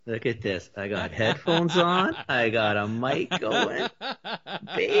Look at this. I got headphones on. I got a mic going.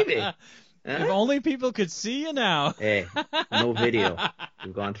 Baby. If Huh? only people could see you now. Hey, no video.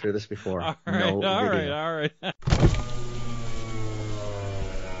 We've gone through this before. All right, No all right, video. all right.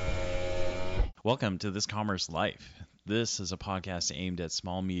 Welcome to This Commerce Life. This is a podcast aimed at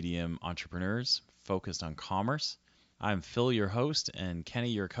small, medium entrepreneurs focused on commerce. I'm Phil, your host, and Kenny,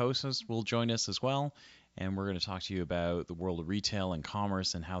 your co-host, will join us as well. And we're going to talk to you about the world of retail and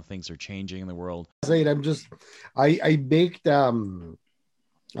commerce and how things are changing in the world. I baked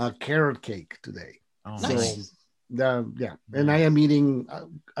a carrot cake today. Oh, Nice. And I am eating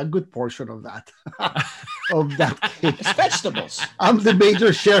a good portion of that of that cake. It's vegetables. I'm the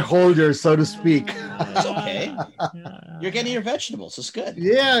major shareholder, so to speak. It's okay. You're getting your vegetables. It's good.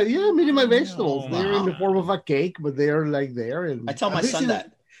 Yeah, I'm eating my vegetables. Oh, They're in the form of a cake, but they are like there. And I tell my at least son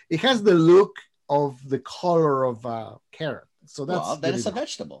that. it has the look of the color of a carrot. So that's Well, then good it's a enough.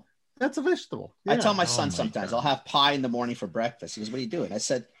 vegetable. That's a vegetable. I tell my Oh son my sometimes God. I'll have pie in the morning for breakfast. He goes, "What are you doing?" I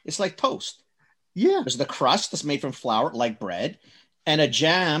said, "It's like toast. Yeah. There's the crust that's made from flour, like bread, and a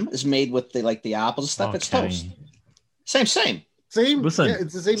jam is made with the apples and stuff. It's Okay. toast. Same. Same. Listen. Yeah,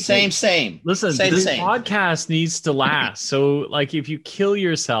 it's the same thing. Same. Listen, Same, this same. podcast needs to last. So, like, if you kill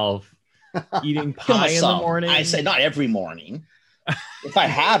yourself eating Kill pie in the myself. morning, I say not every morning. If I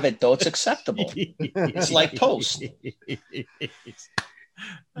have it, though, it's acceptable. It's like toast.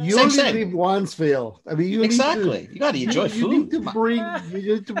 You Same, only same. live once, Phil. I mean, you Exactly. You got to enjoy You need food.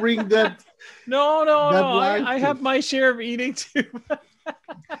 to bring that. No, That life I have my share of eating too.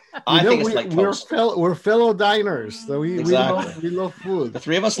 I think it's like toast. We're fellow diners, so we Exactly. love food. The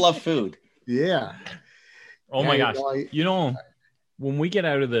three of us love food. Yeah. Oh my Yeah, gosh! You know, when we get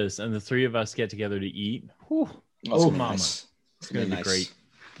out of this and the three of us get together to eat, whew, Oh, Oh, it's gonna be mama. nice. it's gonna be great.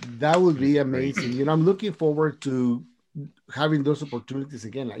 That would be amazing. You know, I'm looking forward to having those opportunities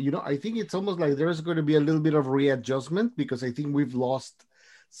again. You know, I think it's almost like there's going to be a little bit of readjustment because I think we've lost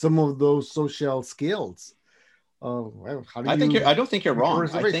some of those social skills. Well, how do you? I don't think you're wrong. I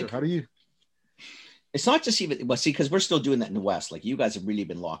reservation? think How do you? it's not just even because we're still doing that in the West. Like you guys have really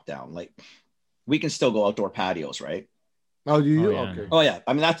been locked down. Like we can still go outdoor patios, right? Oh, do you? Oh, yeah. Okay. Oh yeah.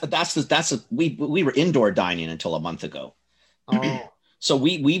 I mean we were indoor dining until a month ago. Oh, So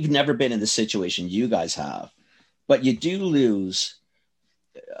we've never been in the situation you guys have, but you do lose.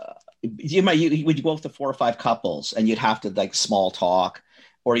 You would go with the 4 or 5 couples, and you'd have to like small talk,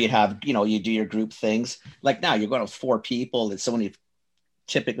 or you'd have you do your group things. Like now you're going with 4 people. It's so many.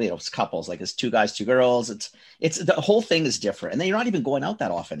 Typically, it's couples. Like it's 2 guys, 2 girls. It's the whole thing is different, and then you're not even going out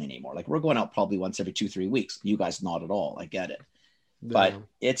that often anymore. Like we're going out probably once every 2-3 weeks. You guys not at all. I get it, but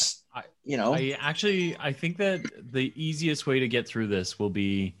it's I I think that the easiest way to get through this will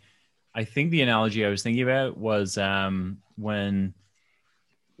be, I think the analogy I was thinking about was when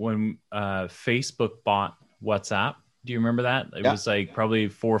Facebook bought WhatsApp. Do you remember that? It Yeah. was like probably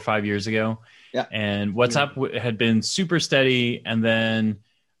 4 or 5 years ago. Yeah. And WhatsApp had been super steady, and then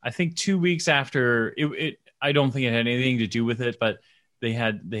I think 2 weeks after it, I don't think it had anything to do with it, but they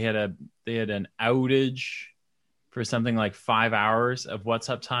had an outage for something like 5 hours of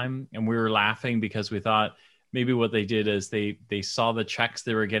WhatsApp time, and we were laughing because we thought maybe what they did is they saw the checks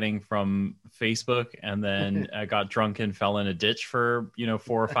they were getting from Facebook, and then got drunk and fell in a ditch for 4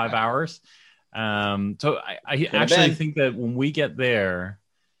 or 5 hours. So I actually been. think that when we get there,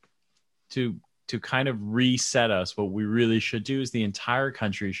 to kind of reset us, what we really should do is the entire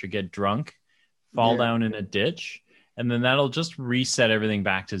country should get drunk, fall down in a ditch, and then that'll just reset everything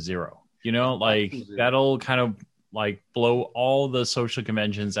back to zero. Like that'll kind of like blow all the social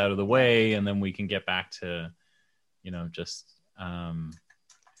conventions out of the way, and then we can get back to, just Having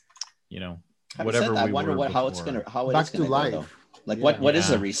whatever said that, I we wonder were how before. it back is to gonna life. go, though. Like Yeah. what is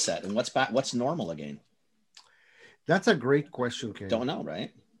Yeah. the reset and what's normal again? that's a great question, Ken. Don't know,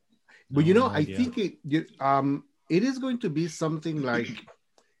 right? But No I idea. think it is going to be something like,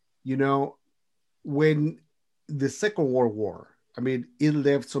 when the Second World War, I mean, it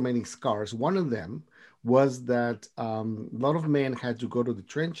left so many scars. One of them was that a lot of men had to go to the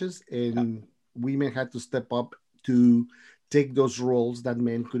trenches, and women had to step up to take those roles that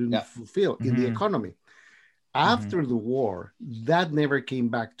men couldn't fulfill in the Mhm. economy. After the war, that never came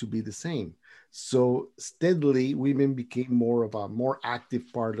back to be the same. So steadily, women became more of a more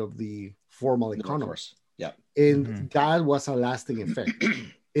active part of the formal Of economy. course. Yeah. And that was a lasting effect.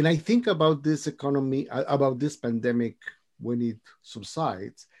 And I think about this economy, about this pandemic, when it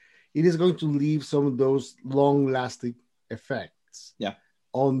subsides, it is going to leave some of those long-lasting effects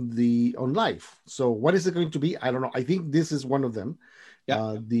on life. So what is it going to be? I don't know. I think this is one of them.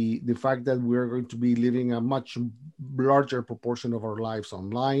 Yeah. The fact that we're going to be living a much larger proportion of our lives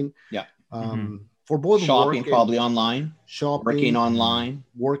online. Yeah. For both Shopping work probably online, shopping,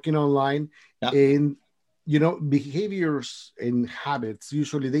 working online. Yeah. And behaviors and habits.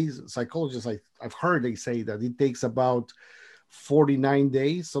 Usually, these psychologists I've heard they say that it takes about 49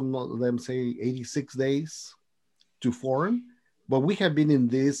 days. Some of them say 86 days to form, but we have been in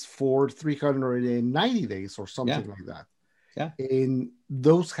this for 390 days or something like that. Yeah. And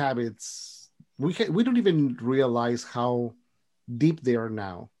those habits, we don't even realize how deep they are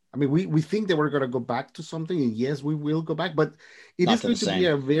now. I mean, we think that we're going to go back to something, and yes, we will go back, but it is going to be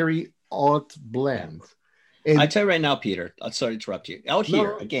a very odd blend. And I tell you right now, Peter, I'm sorry to interrupt you. Out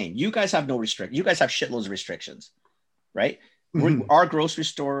here, again, you guys have no restriction. You guys have shitloads of restrictions, right? Our grocery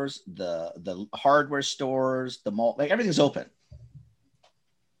stores, the hardware stores, the mall, like everything's open,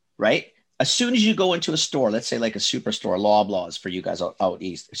 right? As soon as you go into a store, let's say like a superstore, Loblaws for you guys out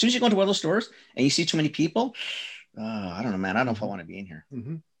east. As soon as you go into one of those stores and you see too many people, I don't know, man. I don't know if I want to be in here.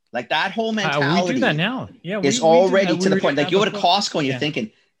 Like that whole mentality. We do that now. Yeah, it's already to the point. Like you go to Costco and you're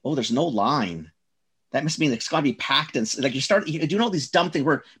thinking, oh, there's no line. That must mean it's got to be packed. And like you're doing all these dumb things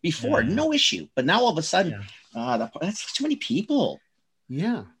where before, no issue. But now all of a sudden, that's too many people.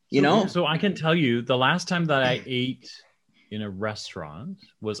 Yeah. You know? So I can tell you the last time that I ate in a restaurant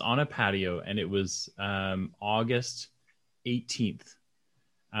was on a patio, and it was August 18th.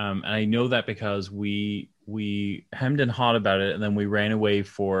 And I know that because we hemmed and hawed about it, and then we ran away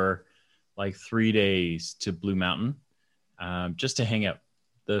for like 3 days to Blue Mountain just to hang out,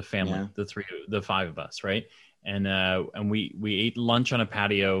 the family, the five of us, right? And we ate lunch on a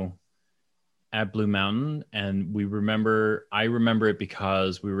patio at Blue Mountain, and I remember it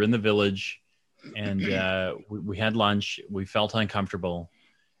because we were in the village, and we had lunch. We felt uncomfortable,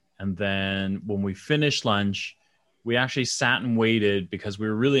 and then when we finished lunch, we actually sat and waited because we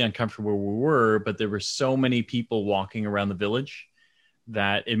were really uncomfortable where we were, but there were so many people walking around the village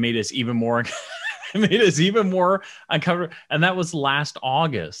that it made us even more uncomfortable. And that was last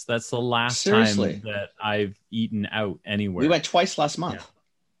August. That's the last time that I've eaten out anywhere. We went twice last month.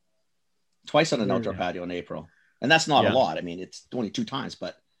 Twice on an outdoor patio in April. And that's not a lot. I mean, it's only 2 times,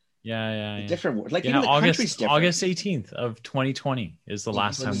 but different. Like even the country's different. August 18th of 2020 is the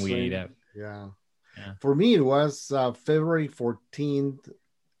last time we ate out. Yeah. For me, it was February 14th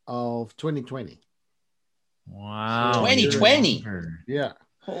of 2020. Wow. 2020? Yeah.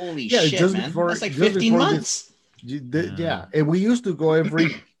 Holy shit, man. That's like 15 months. And we used to go every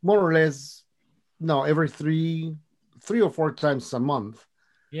 3 or 4 times a month.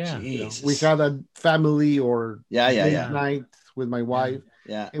 Yeah. We had a family or night with my wife.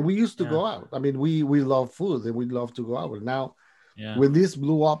 Yeah. And we used to go out. I mean, we love food and we love to go out. But now, when this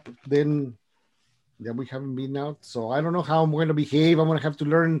blew up, then we haven't been out. So I don't know how I'm going to behave. I'm going to have to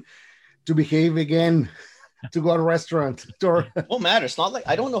learn to behave again to go to a restaurant. Won't matter. It's not like,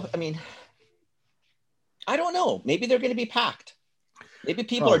 I don't know. I mean, I don't know. Maybe they're going to be packed. Maybe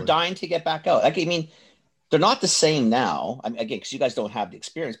people are dying to get back out. Like, I mean, they're not the same now. I mean, again, because you guys don't have the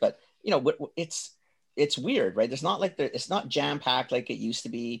experience, but it's weird, right? There's not like it's not jam packed like it used to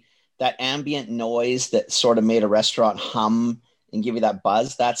be. That ambient noise that sort of made a restaurant hum and give you that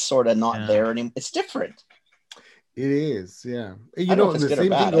buzz, that's sort of not there anymore. It's different. It is, yeah. The same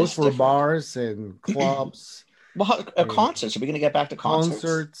thing goes for bars and clubs. Well, concerts. Are we going to get back to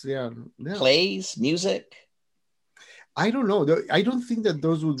concerts? Yeah. Plays, music. I don't know. I don't think that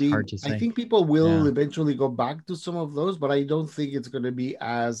those will be. Hard to say. I think people will eventually go back to some of those, but I don't think it's going to be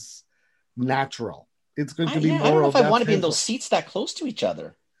as natural. It's going to be more. I don't know if I want to be in those seats that close to each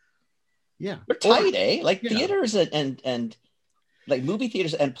other. Yeah, they're tight, Like theaters and like movie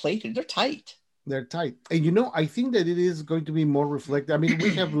theaters and play theaters, they're tight. They're tight, and I think that it is going to be more reflective. I mean,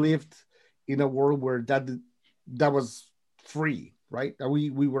 we have lived in a world where that was free, right? We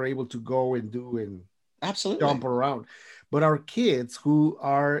were able to go and do and absolutely jump around, but our kids who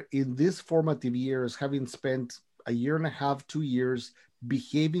are in these formative years, having spent a year and a half, 2 years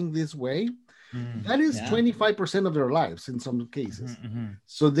behaving this way, that is 25% of their lives in some cases.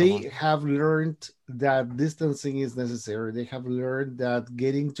 So they have learned that distancing is necessary. They have learned that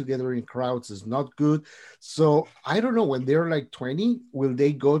getting together in crowds is not good. So I don't know, when they're like 20, will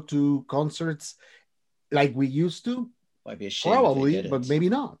they go to concerts like we used to? Might be a shame. Probably, but maybe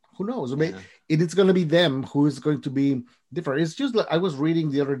not. Who knows? And it's going to be them who is going to be different. It's just like I was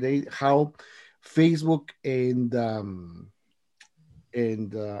reading the other day how Facebook and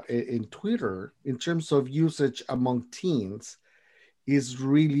in Twitter, in terms of usage among teens, is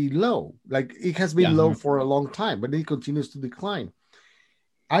really low. Like it has been low for a long time, but it continues to decline.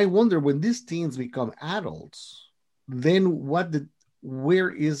 I wonder when these teens become adults, then where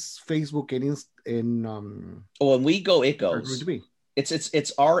is Facebook and When we go, it are going goes. to be?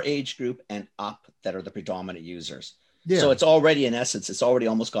 It's our age group and up that are the predominant users. Yeah. So it's already, in essence, it's already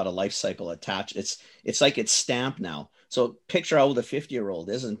almost got a life cycle attached. It's like it's stamped now. So picture how the 50-year-old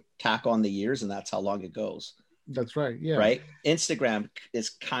is and tack on the years, and that's how long it goes. That's right. Yeah. Right. Instagram is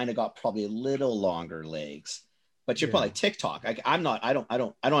kind of got probably a little longer legs, but you're Yeah. probably TikTok. I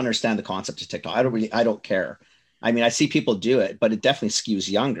don't understand the concept of TikTok. I don't care. I mean, I see people do it, but it definitely skews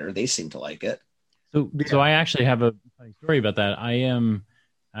younger. They seem to like it. So I actually have a funny story about that. I am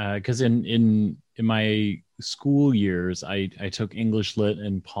because in my school years, I took English Lit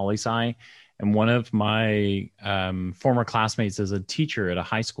and poli sci, and one of my former classmates is a teacher at a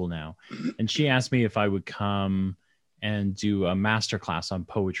high school now, and she asked me if I would come and do a master class on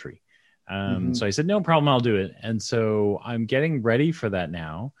poetry. So I said, no problem, I'll do it. And so I'm getting ready for that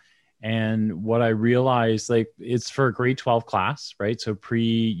now. And what I realized, like, it's for a grade 12 class, right? So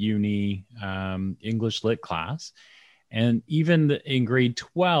pre-uni English Lit class. And even in grade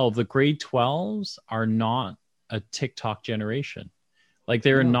 12, the grade 12s are not a TikTok generation. Like,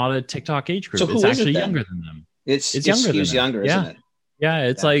 they're not a TikTok age group. So who it's is it actually then? younger than them. It's younger than skews them. younger, Yeah. isn't it? Yeah,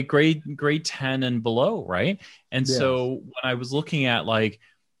 it's Yeah. like grade 10 and below, right? And Yes. so when I was looking at, like,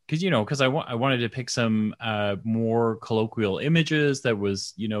 because I wanted to pick some more colloquial images that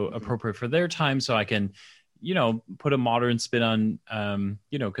was, appropriate for their time, so I can, put a modern spin on,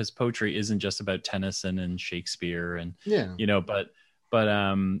 because poetry isn't just about Tennyson and Shakespeare and, Yeah. but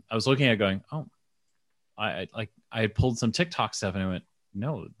I was looking at it going, oh, I had pulled some TikTok stuff and I went,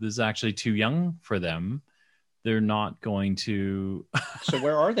 no, this is actually too young for them. They're not going to. So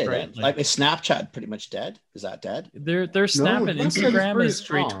where are they Right, then? like- Is Snapchat pretty much dead? Is that dead? Their Snap and Snapchat is Instagram pretty is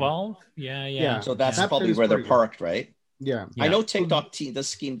grade strong. 12. Yeah. Yeah. So that's Snapchat probably is where they're pretty good. parked, right? Yeah. Yeah. I know TikTok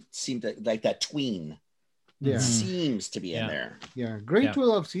does seem to like that tween. Yeah. Seems to be in Yeah. there. Yeah. Grade Yeah.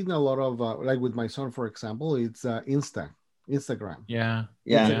 12, I've seen a lot of, like with my son, for example, it's Instagram. Yeah.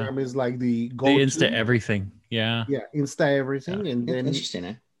 Yeah. Instagram is like the They go-to. Insta everything. Yeah. Yeah, Insta everything. And then, Interesting,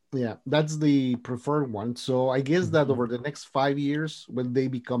 eh? yeah, that's the preferred one. So I guess that over the next 5 years, when they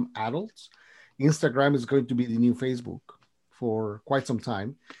become adults, Instagram is going to be the new Facebook for quite some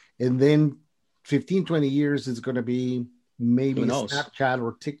time. And then 15, 20 years, it's going to be maybe Who knows? Snapchat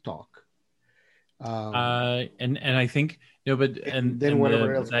or TikTok. And I think and then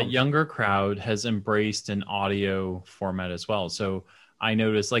whatever else that comes. younger crowd has embraced an audio format as well. So I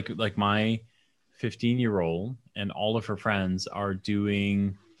noticed like my 15-year-old and all of her friends are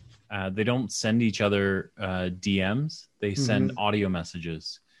doing. They don't send each other DMs. They send audio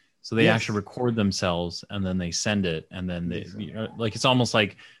messages. So they Yes. actually record themselves and then they send it, and then they Exactly. like it's almost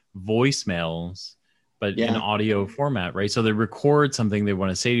like voicemails, but in Yeah. audio format, right? So they record something they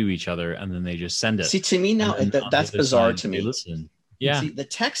want to say to each other, and then they just send it. See, to me now, And then on the that's other bizarre side, to they me. listen. Yeah. See, the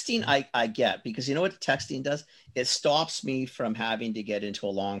texting I get, because you know what texting does? It stops me from having to get into a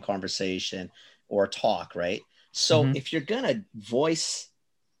long conversation or talk, right? So Mhm. if you're gonna voice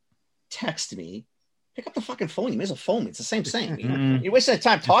text me, pick up the fucking phone. You may as well phone me. It's the same thing. Mm. You're wasting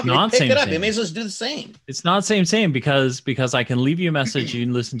time talking. not Pick same it up. thing. You may as well just do the same. It's not same because I can leave you a message. You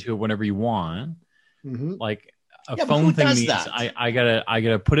can listen to it whenever you want. Mhm. Like a Yeah, but phone who thing does means that? I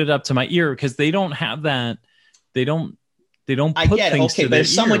gotta put it up to my ear because they don't have that. They don't I put get it. things Okay, to but their if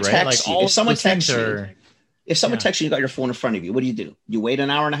someone ear, right? texts Like you- all if someone those things texts you- are. If someone Yeah. texts you, you got your phone in front of you. What do? You wait an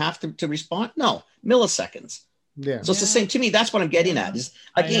hour and a half to respond? No, milliseconds. Yeah. So it's the same to me. That's what I'm getting at. Is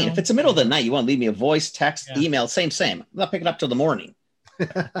I again, know. if it's the middle of the night, you want to leave me a voice, text, Yeah. email, same. I'm not picking up till the morning.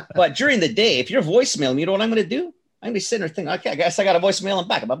 But during the day, if you're voicemailing, you know what I'm going to do? I'm going to be sitting there thinking, okay, I guess I got a voicemail and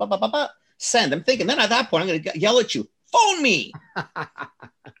back. Ba, ba, ba, ba, ba. Send. I'm thinking. Then at that point, I'm going to yell at you. Phone me.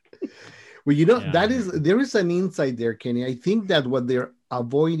 Well, you know, Yeah. there is an insight there, Kenny. I think that what they're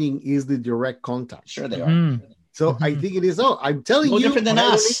avoiding is the direct contact. Sure, they are. Mhm. So I think it is. Oh, I'm telling No you, different than I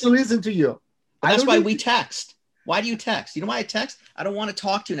don't us. need to listen to you. But I that's don't why need we to- text. Why do you text? You know why I text? I don't want to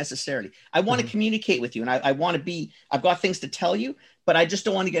talk to you necessarily. I want to communicate with you, and I want to be. I've got things to tell you, but I just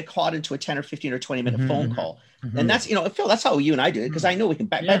don't want to get caught into a 10 or 15 or 20-minute phone call. And that's Phil. That's how you and I do it because I know we can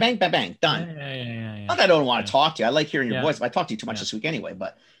bang, Yeah. bang, bang, bang, done. Yeah. Not that I don't want to talk to you. I like hearing your Yeah. voice, but I talked to you too much Yeah. this week anyway.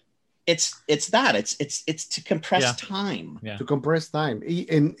 But it's to compress Yeah. time. Yeah. to compress time,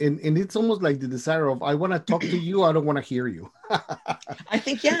 and it's almost like the desire of I want to talk to you, I don't want to hear you. I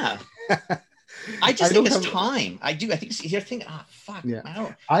think I just don't think it's have- time. I do. I think you're thinking, fuck. Yeah. I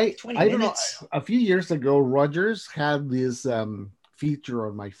don't. I 20 don't know. minutes. A few years ago, Rogers had this feature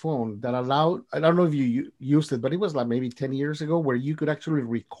on my phone that allowed. I don't know if you used it, but it was like maybe 10 years ago, where you could actually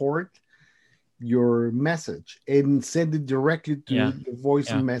record your message and send it directly to Yeah. the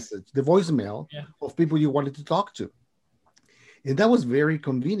voicemail Yeah. of people you wanted to talk to. And that was very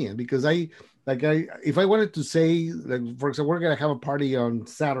convenient because if I wanted to say, like, for example, we're going to have a party on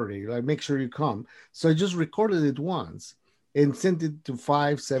Saturday, like, make sure you come. So I just recorded it once and sent it to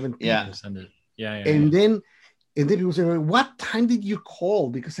 5-7 people. Yeah. Send it. Yeah. And then people say, what time did you call?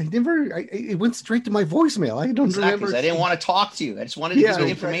 Because it went straight to my voicemail. I don't remember. I didn't want to talk to you. I just wanted to give you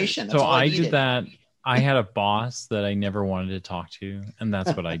information. That's so all I needed. did that. I had a boss that I never wanted to talk to, and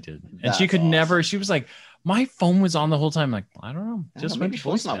that's what I did. And she could awesome. never. She was like, my phone was on the whole time. Like, I don't know. Just maybe went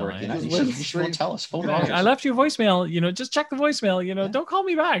phone's not voicemail. working. I- You should tell us. Phone calls. I left you a voicemail. Just check the voicemail. Don't call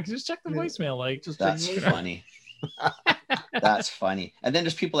me back. Just check the voicemail. Like, That's funny. That's funny. And then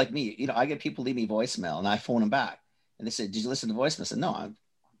there's people like me. I get people leave me voicemail, and I phone them back, and they say, "Did you listen to the voicemail?" I said, "No, I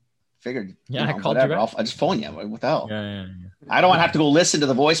figured. I called whatever. you back. I just phone you. What the hell? yeah. I don't want to have to go listen to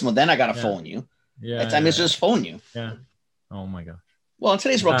the voicemail. Then I got to phone you. Yeah. I just phone you. Yeah. Oh my god. Well, in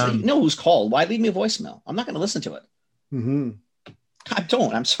today's world, you know who's called. Why leave me a voicemail? I'm not going to listen to it. Mm-hmm. I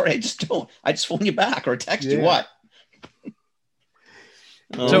don't. I'm sorry. I just don't. I just phone you back or text you. Yeah. What?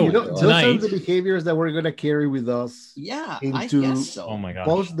 So, those are the behaviors that we're going to carry with us yeah, I into guess so. Oh my god.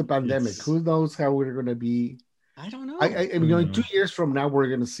 post the pandemic. It's- Who knows how we're going to be? I don't know. I mean, in 2 years from now, we're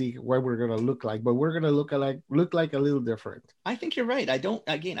going to see what we're going to look like, but we're going to look like a little different. I think you're right. I don't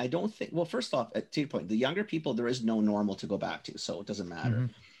think. Well, first off, to your point, the younger people, there is no normal to go back to, so it doesn't matter. Mhm.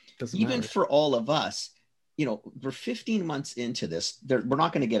 Doesn't Even matter. for all of us, we're 15 months into this. We're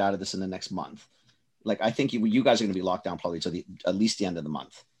not going to get out of this in the next month. Like, I think you guys are going to be locked down probably to at least the end of the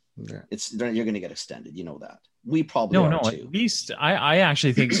month. Yeah. You're going to get extended. You know that. We probably No, are at too. least I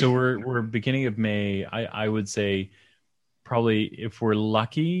actually think so. We're beginning of May. I would say probably, if we're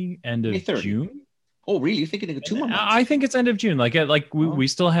lucky, end May of 30. June. Oh, really? You think it's 2 more months? I think it's end of June. We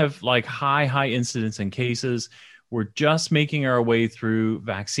still have like high incidence and cases. We're just making our way through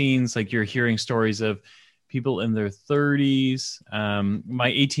vaccines. Like, you're hearing stories of people in their 30s.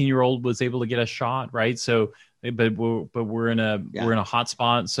 My 18-year-old was able to get a shot, right? So, but we're in a hot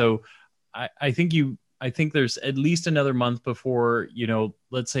spot. So I think there's at least another month before,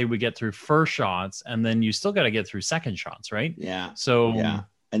 let's say we get through first shots, and then you still got to get through second shots, right? Yeah. So Yeah.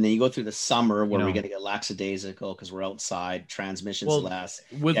 And then you go through the summer where we're going to get lackadaisical because we're outside, transmissions less.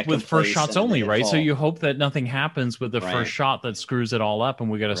 With first shots only, right? So fall. you hope that nothing happens with the Right. first shot that screws it all up,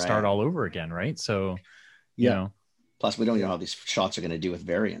 and we got to start Right. all over again, right? So, Yeah. Plus, we don't know how these shots are going to do with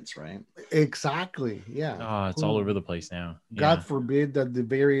variants, right? Exactly. Yeah. it's all over the place now. God forbid that the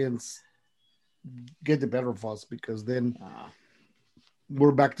variants get the better of us, because then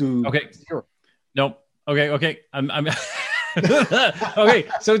we're back to Okay. zero. Nope. Okay. I'm. Okay.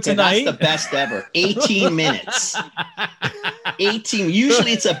 So Okay, tonight, that's the best ever. 18 minutes. 18.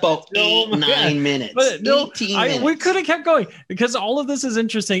 Usually it's about No, 9 minutes. But no, 18 minutes. we could have kept going, because all of this is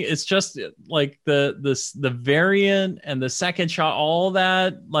interesting. It's just like the variant and the second shot, all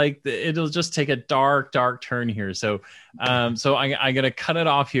that, like it'll just take a dark turn here. So I'm gonna cut it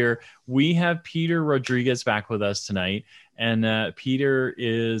off here. We have Peter Rodriguez back with us tonight, and Peter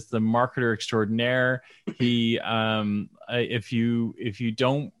is the marketer extraordinaire. He if you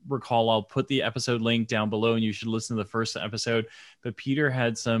don't recall, I'll put the episode link down below, and you should listen to the first episode. But Peter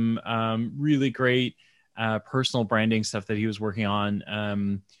had some really great personal branding stuff that he was working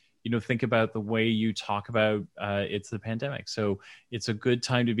on. Think about the way you talk about it's the pandemic. So it's a good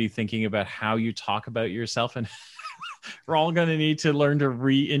time to be thinking about how you talk about yourself. And we're all going to need to learn to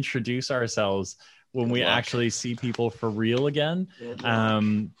reintroduce ourselves when we actually see people for real again.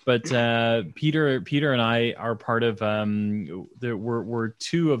 But Peter and I are part of we're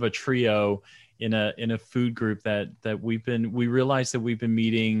two of a trio in a food group that we realized that we've been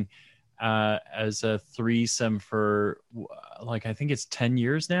meeting as a threesome for like, I think it's 10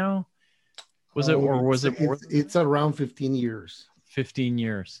 years now. Was it more? It's around 15 years. 15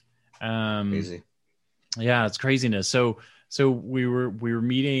 years. Crazy. Yeah, it's craziness. So we were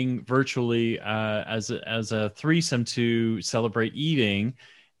meeting virtually as a threesome to celebrate eating,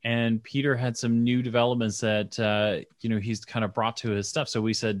 and Peter had some new developments that he's kind of brought to his stuff. So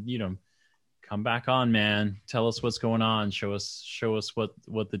we said, come back on, man. Tell us what's going on. Show us what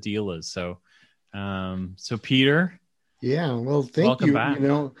the deal is. So Peter. Yeah, well, thank welcome you. back.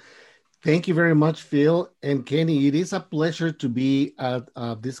 Thank you very much, Phil and Kenny. It is a pleasure to be at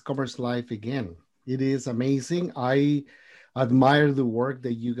This Commerce Live again. It is amazing. I admire the work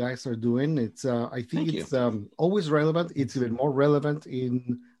that you guys are doing. It's I think it's always relevant. It's even more relevant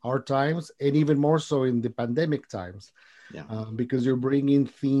in our times, and even more so in the pandemic times. Yeah. Because you're bringing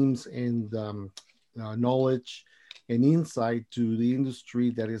themes and knowledge and insight to the industry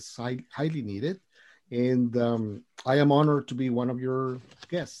that is highly needed. And I am honored to be one of your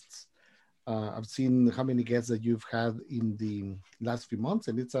guests. I've seen how many guests that you've had in the last few months,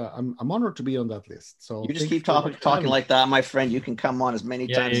 and I'm honored to be on that list. So You just thank keep you so much for talking having me. like that, my friend. You can come on as many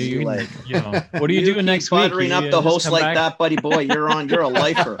Yeah, times as you like. what are you doing keep next week? buttering up You the just host come like back? that, buddy boy. You're a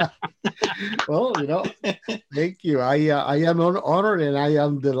lifer. Well, thank you. I am honored and I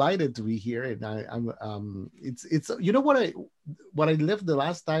am delighted to be here. And I'm it's what I left the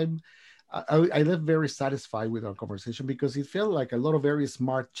last time. I left very satisfied with our conversation because it felt like a lot of very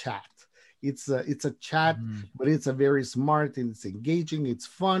smart chat. It's a chat, but it's a very smart and it's engaging. It's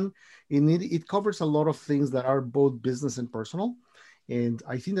fun, and it covers a lot of things that are both business and personal. And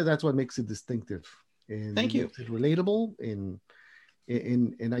I think that's what makes it distinctive. And Thank you. makes it relatable and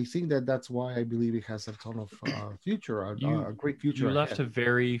I think that's why I believe it has a ton of future, a great future. You left ahead. a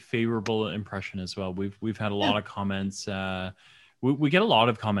very favorable impression as well. We've had a lot of comments. We get a lot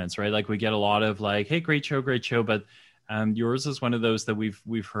of comments, right? Like we get a lot of like, "Hey, great show," but yours is one of those that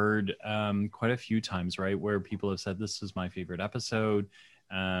we've heard quite a few times, right? Where people have said, "This is my favorite episode."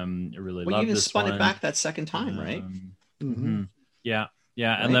 I really love You even this spun one. it back that second time, right? Yeah. Right?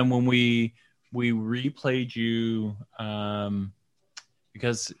 And then when we replayed you,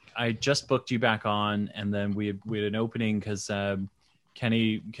 because I just booked you back on, and then we had an opening because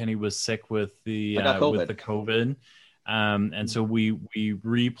Kenny was sick with the COVID. And so we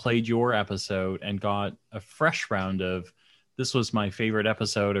replayed your episode and got a fresh round of, "This was my favorite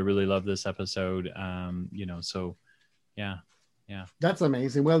episode. I really love this episode." So yeah. That's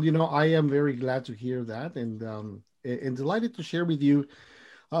amazing. Well, I am very glad to hear that, and delighted to share with you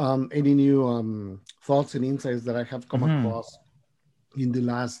any new thoughts and insights that I have come across in the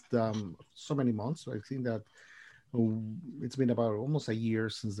last so many months. So I think that it's been about almost a year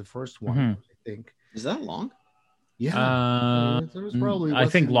since the first one. I think. Is that long? Yeah, there was probably. I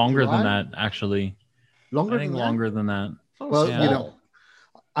think longer July? than that, actually. Longer than that. Well, Yeah.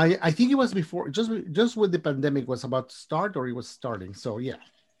 I think it was before, just when the pandemic was about to start, or it was starting. So yeah,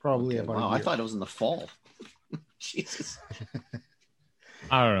 probably about. Wow, a year. I thought it was in the fall. Jesus.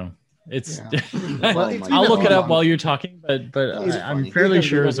 I don't know. It's. Well, I'll look it up while you're talking, but It's I'm funny. fairly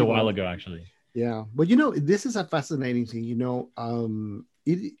sure it was a while ago, actually. Yeah, but this is a fascinating thing. The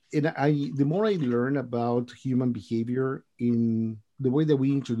more I learn about human behavior in the way that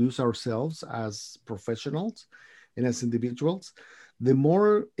we introduce ourselves as professionals and as individuals, the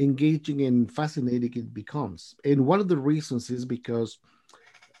more engaging and fascinating it becomes. And one of the reasons is because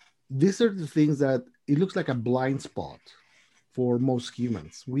these are the things that it looks like a blind spot for most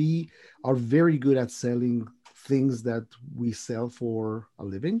humans. We are very good at selling things that we sell for a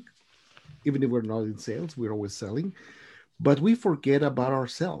living. Even if we're not in sales, we're always selling. But we forget about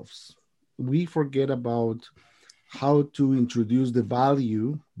ourselves. We forget about how to introduce the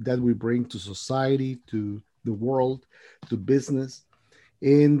value that we bring to society, to the world, to business.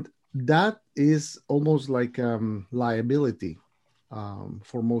 And that is almost like liability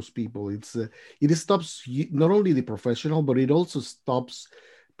for most people. It stops not only the professional, but it also stops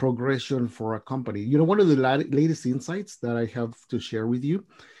progression for a company. One of the latest insights that I have to share with you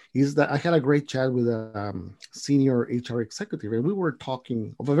is that I had a great chat with a senior HR executive, and we were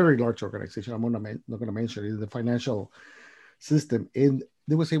talking of a very large organization. I'm not going to mention it, the financial system. And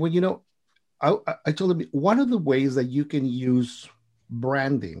they would say, well, I told them one of the ways that you can use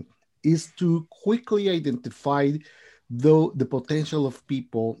branding is to quickly identify the potential of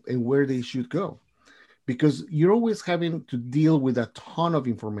people and where they should go. Because you're always having to deal with a ton of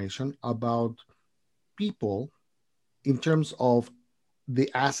information about people in terms of the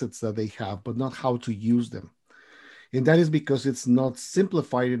assets that they have, but not how to use them. And that is because it's not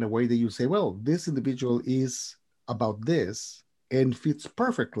simplified in a way that you say, well, this individual is about this and fits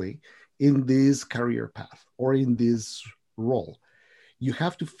perfectly in this career path or in this role. You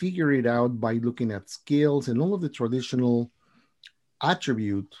have to figure it out by looking at skills and all of the traditional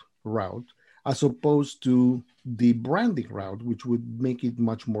attribute route, as opposed to the branding route, which would make it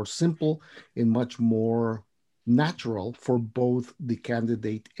much more simple and much more natural for both the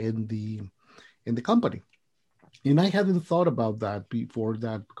candidate and the company. And I hadn't thought about that before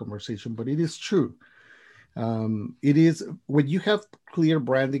that conversation, but it is true. It is when you have clear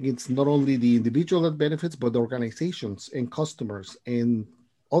branding, it's not only the individual that benefits, but the organizations and customers and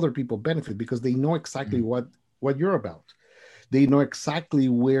other people benefit because they know exactly what you're about. They know exactly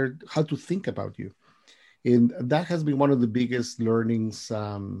how to think about you. And that has been one of the biggest learnings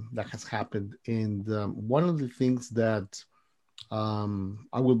that has happened. And one of the things that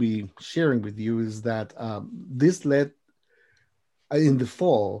I will be sharing with you is that this led in the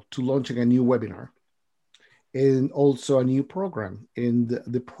fall to launching a new webinar. and also a new program. And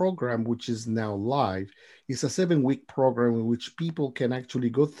the program, which is now live, is a 7-week program in which people can actually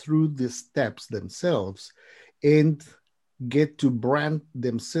go through the steps themselves and get to brand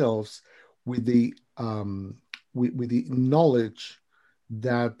themselves with the with the knowledge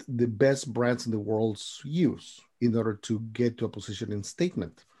that the best brands in the world use in order to get to a positioning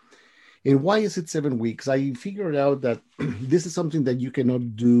statement. And why is it 7 weeks? I figured out that this is something that you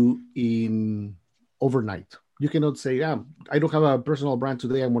cannot do in overnight. You cannot say, I don't have a personal brand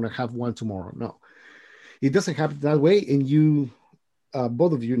today, I'm going to have one tomorrow. No, it doesn't happen that way. And you,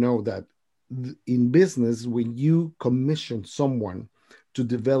 both of you know that in business, when you commission someone to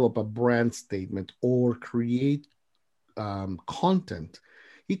develop a brand statement or create content,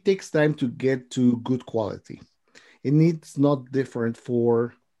 it takes time to get to good quality. And it's not different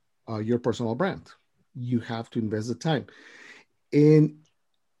for your personal brand. You have to invest the time. And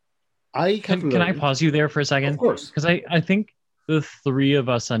can I pause you there for a second? Of course. Because I think the three of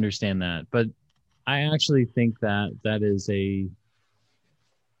us understand that, but I actually think that is a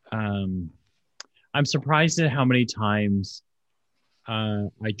I'm surprised at how many times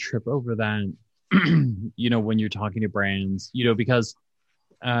I trip over that, when you're talking to brands, because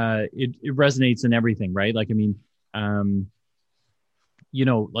it resonates in everything, right? Like, I mean,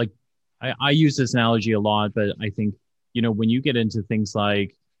 like I use this analogy a lot, but I think, when you get into things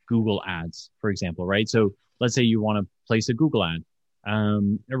like Google ads, for example, right? So let's say you want to place a Google ad.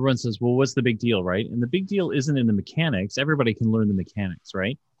 Everyone says, well, what's the big deal, right? And the big deal isn't in the mechanics. Everybody can learn the mechanics,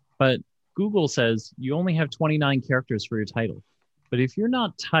 right? But Google says you only have 29 characters for your title. But if you're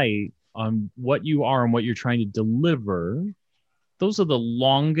not tight on what you are and what you're trying to deliver, those are the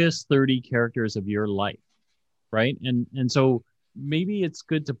longest 30 characters of your life, right? And so maybe it's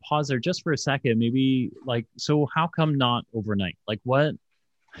good to pause there just for a second. Maybe like, so how come not overnight? Like what?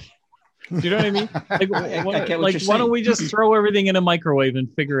 Do you know what I mean? Like, why don't we just throw everything in a microwave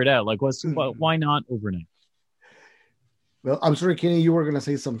and figure it out? Like, why not overnight? Well, I'm sorry, Kenny, you were going to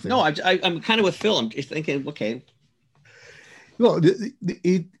say something. No, I'm kind of with Phil. I'm just thinking, okay. Well,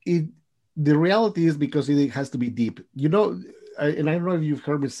 the reality is because it has to be deep. And I don't know if you've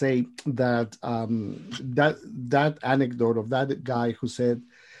heard me say that that anecdote of that guy who said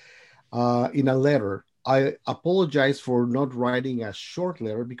in a letter, I apologize for not writing a short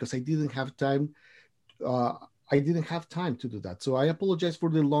letter because I didn't have time. I didn't have time to do that. So I apologize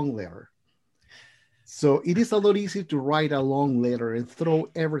for the long letter. So it is a lot easier to write a long letter and throw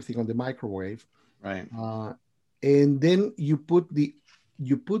everything on the microwave. Right. And then you put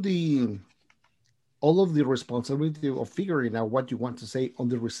all of the responsibility of figuring out what you want to say on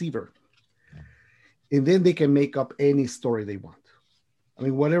the receiver. And then they can make up any story they want. I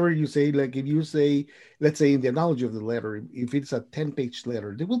mean, whatever you say, like if you say, let's say in the analogy of the letter, if it's a 10-page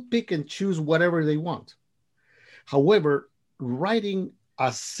letter, they will pick and choose whatever they want. However, writing a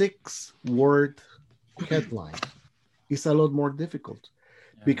 6-word headline is a lot more difficult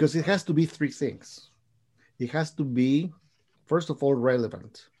because it has to be 3 things. It has to be, first of all,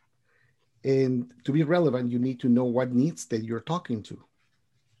 relevant. And to be relevant, you need to know what needs that you're talking to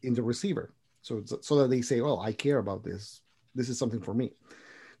in the receiver. So that they say, oh, I care about this. This is something for me.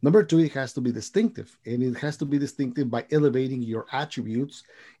 Number 2, it has to be distinctive. And it has to be distinctive by elevating your attributes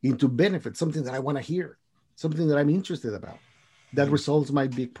into benefits, something that I want to hear, something that I'm interested about. That resolves my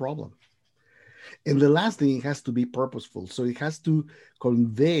big problem. And the last thing, it has to be purposeful. So it has to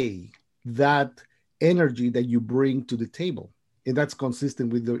convey that energy that you bring to the table. And that's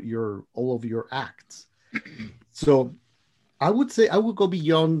consistent with all of your acts. So I would say I would go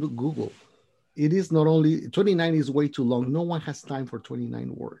beyond Google. It is not only 29 is way too long. No one has time for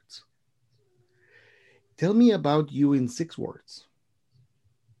 29 words. Tell me about you in 6 words.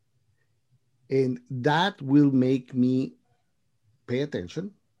 And that will make me pay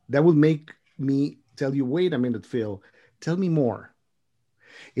attention. That will make me tell you, wait a minute, Phil, tell me more.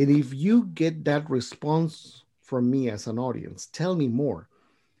 And if you get that response from me as an audience, tell me more,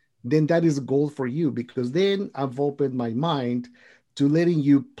 then that is gold for you, because then I've opened my mind to letting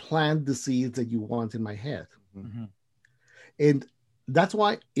you plant the seeds that you want in my head. Mm-hmm. And that's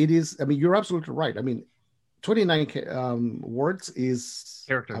why it is, I mean, you're absolutely right. I mean, 29 words is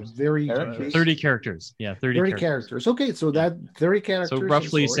characters. A very 30 characters. Yeah, 30 characters. Okay, so that 30 characters. So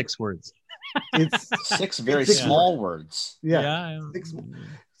roughly 6 words. It's 6 very small words. Yeah.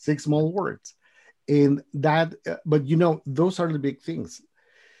 6 small words. And that, but those are the big things.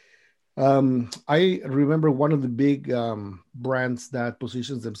 I remember one of the big brands that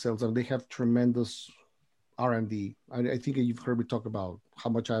positions themselves, and they have tremendous R&D. I think you've heard me talk about how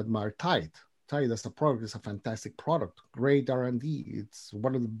much I admire Tide. Tide as a product is a fantastic product, great R&D. It's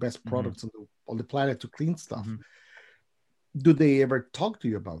one of the best products on the planet to clean stuff. Do they ever talk to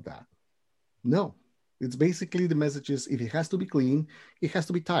you about that? No. It's basically the message is if it has to be clean, it has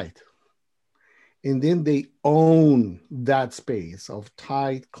to be Tide. And then they own that space of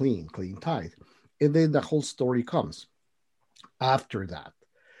Tide, clean Tide. And then the whole story comes after that.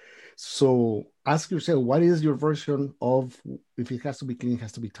 So ask yourself, what is your version of if it has to be clean, it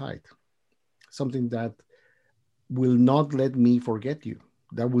has to be Tide? Something that will not let me forget you,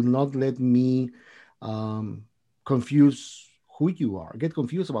 that will not let me confuse who you are, get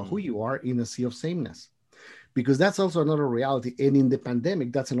confused about who you are in a sea of sameness. Because that's also another reality. And in the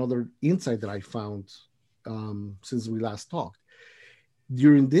pandemic, that's another insight that I found since we last talked.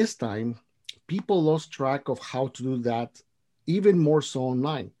 During this time, people lost track of how to do that even more so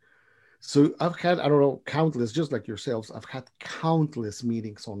online. So I've had, I don't know, countless, just like yourselves, I've had countless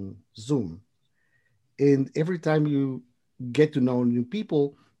meetings on Zoom. And every time you get to know new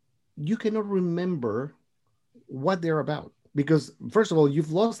people, you cannot remember what they're about. Because first of all,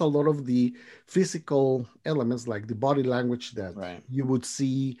 you've lost a lot of the physical elements, like the body language that you would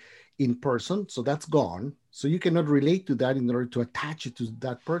see in person. So that's gone. So you cannot relate to that in order to attach it to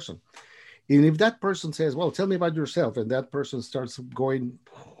that person. And if that person says, well, tell me about yourself, and that person starts going,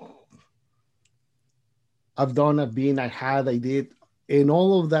 I've done, I've been, I had, I did, and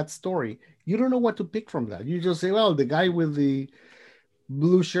all of that story, you don't know what to pick from that. You just say, well, the guy with the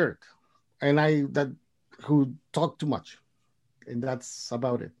blue shirt, and who talked too much, and that's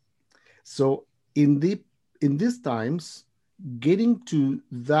about it. So in these times, getting to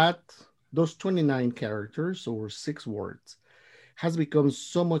those 29 characters or 6 words has become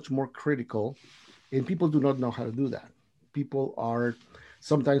so much more critical, and people do not know how to do that. People are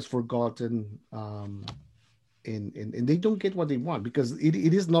sometimes forgotten, and they don't get what they want, because it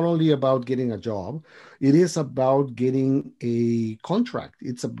is not only about getting a job, it is about getting a contract,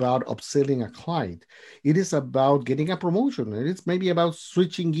 it's about upselling a client, it is about getting a promotion, and it's maybe about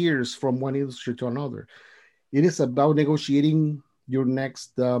switching gears from one industry to another, it is about negotiating your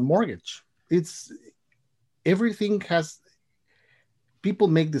next mortgage. It's everything people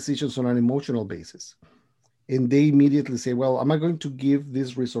make decisions on an emotional basis. And they immediately say, well, am I going to give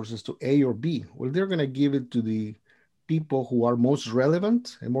these resources to A or B? Well, they're going to give it to the people who are most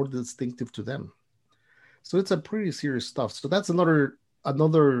relevant and more distinctive to them. So it's a pretty serious stuff. So that's another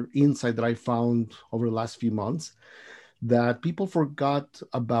insight that I found over the last few months, that people forgot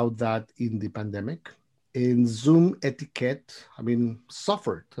about that in the pandemic. And Zoom etiquette,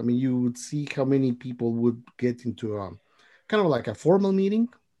 suffered. You would see how many people would get into a kind of like a formal meeting,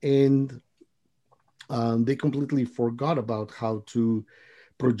 and they completely forgot about how to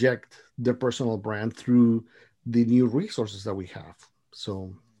project their personal brand through the new resources that we have.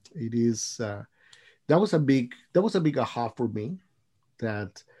 So it is that was a big aha for me,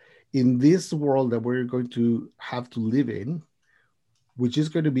 that in this world that we're going to have to live in, which is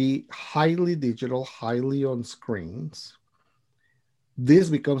going to be highly digital, highly on screens, this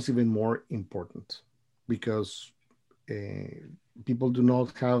becomes even more important, because people do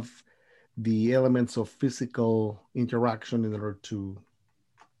not have the elements of physical interaction in order to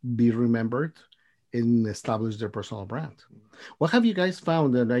be remembered and establish their personal brand. What have you guys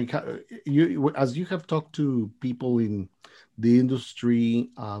found? And as you have talked to people in the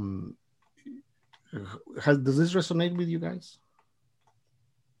industry, does this resonate with you guys?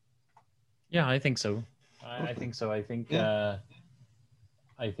 Yeah, I think so. I think so. I think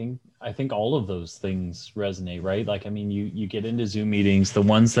I think all of those things resonate, right? Like, you get into Zoom meetings, the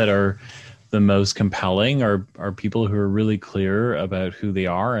ones that are the most compelling are people who are really clear about who they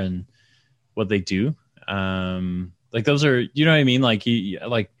are and what they do. Like those are, you know what I mean? Like you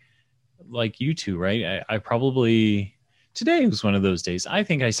two, right? I probably, today was one of those days. I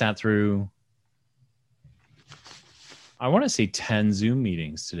think I sat through, I want to say 10 Zoom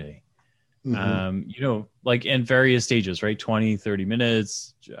meetings today. Like in various stages, right? 20, 30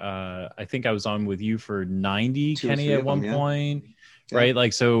 minutes. I think I was on with you for 90, Kenny, at one point, right?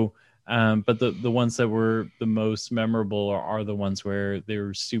 Like, so, but the ones that were the most memorable are the ones where they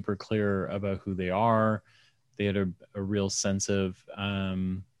were super clear about who they are. They had a real sense of,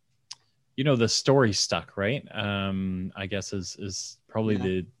 the story stuck, right? I guess is probably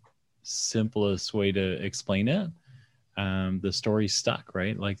the simplest way to explain it. The story stuck,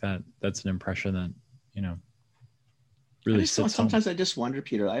 right? Like that's an impression that, really sometimes I just wonder,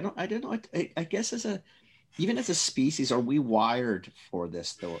 Peter, I don't know. I guess even as a species, are we wired for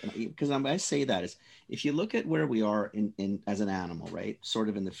this though? Because I say that is, if you look at where we are in as an animal, right? Sort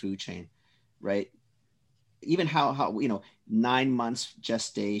of in the food chain, right? Even how 9 months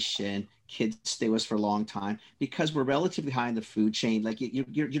gestation, kids stay with us for a long time because we're relatively high in the food chain. Like you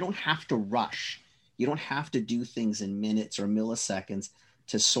don't have to rush. You don't have to do things in minutes or milliseconds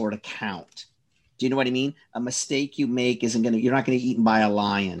to sort of count. Do you know what I mean? A mistake you make you're not going to get eaten by a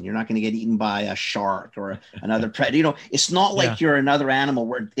lion. You're not going to get eaten by a shark or another predator. You know, it's not like you're another animal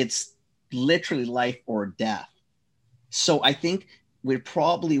where it's literally life or death. So I think we're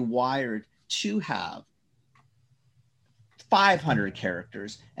probably wired to have 500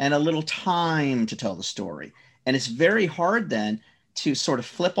 characters and a little time to tell the story. And it's very hard then to sort of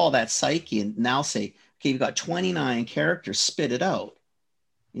flip all that psyche and now say, okay, you've got 29 characters, spit it out.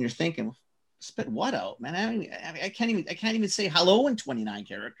 And you're thinking, spit what out, man? I can't even say hello in 29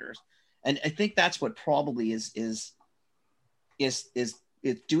 characters. And I think that's what probably is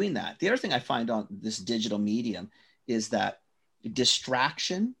doing that. The other thing I find on this digital medium is that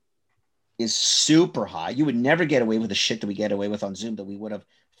distraction is super high. You would never get away with the shit that we get away with on Zoom that we would have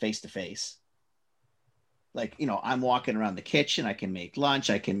face to face. Like, you know, I'm walking around the kitchen, I can make lunch,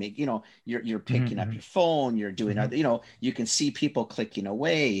 I can make, you know, you're picking up your phone, you're doing other, you know, you can see people clicking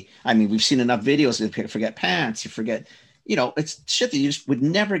away. I mean, we've seen enough videos, you forget pants, you forget, you know, it's shit that you just would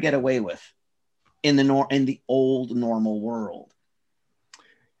never get away with in the old normal world.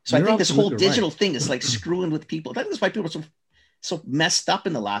 So I think this whole digital thing is like screwing with people. I think that's why people are so messed up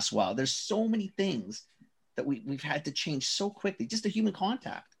in the last while. There's so many things that we've had to change so quickly, just the human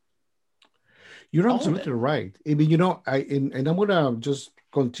contact. You're absolutely right. I mean, you know, and I'm gonna just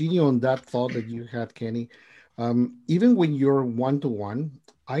continue on that thought that you had, Kenny. Even when you're one-to-one,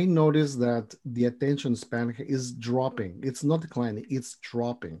 I noticed that the attention span is dropping. It's not declining, it's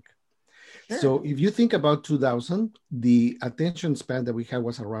dropping. Sure. So if you think about 2000, the attention span that we had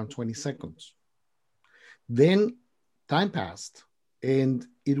was around 20 seconds. Then time passed and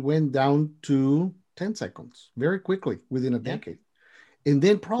it went down to 10 seconds very quickly within a decade. And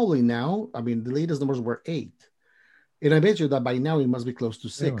then probably now, I mean, the latest numbers were 8. And I bet you that by now it must be close to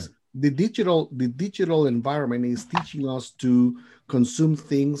 6. The digital environment is teaching us to consume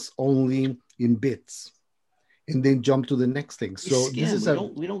things only in bits and then jump to the next thing. So this is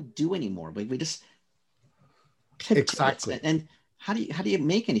we don't do anymore, but we just exactly. And how do you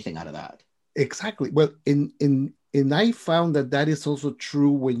make anything out of that? Exactly. Well, and I found that is also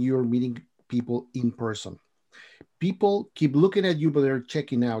true when you're meeting people in person. People keep looking at you, but they're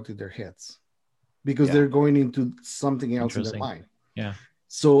checking out in their heads because they're going into something else in their mind. Yeah.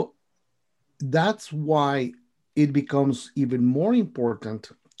 So that's why it becomes even more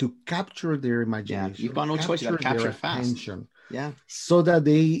important to capture their imagination. Yeah, you've got no choice. You got to capture it fast. Attention, yeah. So that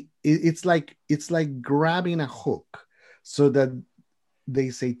it's like grabbing a hook, so that they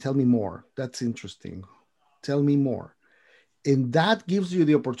say, "Tell me more. That's interesting. Tell me more," and that gives you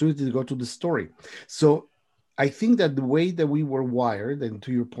the opportunity to go to the story. So I think that the way that we were wired, and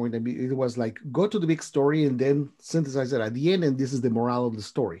to your point, I mean, it was like go to the big story and then synthesize it at the end, and this is the morale of the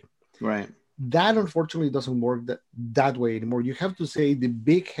story. Right. That unfortunately doesn't work that way anymore. You have to say the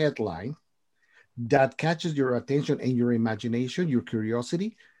big headline that catches your attention and your imagination, your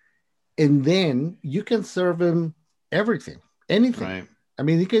curiosity, and then you can serve them everything, anything. Right. I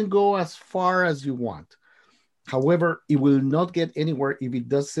mean, it can go as far as you want. However, it will not get anywhere if it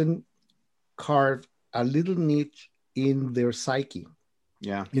doesn't carve a little niche in their psyche.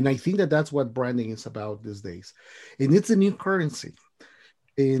 Yeah. And I think that that's what branding is about these days. And it's a new currency.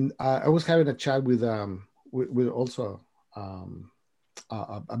 And I was having a chat with also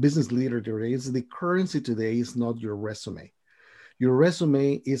a business leader today. Is the currency today is not your resume. Your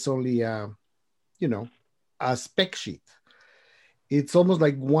resume is only a spec sheet. It's almost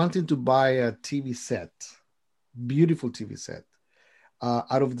like wanting to buy a TV set, beautiful TV set,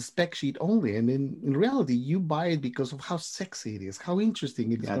 out of the spec sheet only. And in reality, you buy it because of how sexy it is, how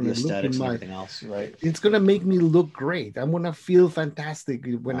interesting it is going to look in my. Everything else, right? It's going to make me look great. I'm going to feel fantastic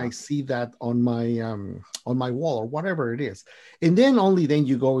when I see that on my wall or whatever it is. And then only then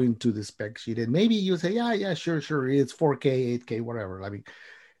you go into the spec sheet and maybe you say, yeah, sure, it's 4K, 8K, whatever. I mean,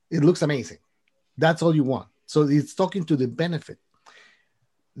 it looks amazing. That's all you want. So it's talking to the benefit.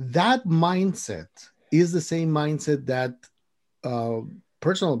 That mindset is the same mindset that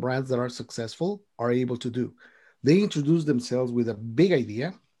personal brands that are successful are able to do. They introduce themselves with a big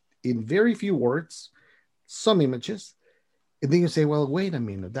idea in very few words, some images, and then you say, well, wait a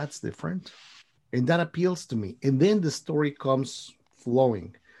minute, that's different. And that appeals to me. And then the story comes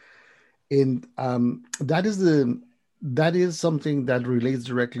flowing. And that is something that relates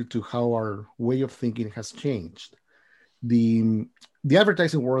directly to how our way of thinking has changed. The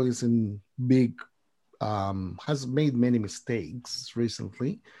advertising world is in big has made many mistakes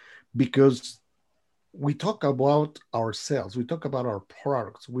recently because we talk about ourselves, we talk about our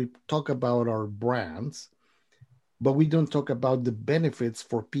products, we talk about our brands, but we don't talk about the benefits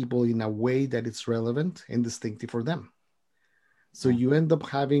for people in a way that it's relevant and distinctive for them. So you end up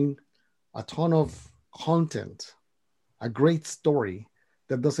having a ton of content, a great story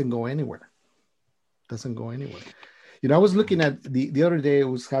that doesn't go anywhere. Doesn't go anywhere. You know, I was looking at the other day, I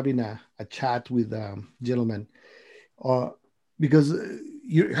was having a chat with a gentleman because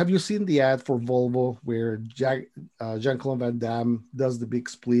have you seen the ad for Volvo where Jean-Claude Van Damme does the big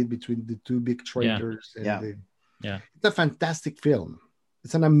split between the two big traders? Yeah. It's a fantastic film.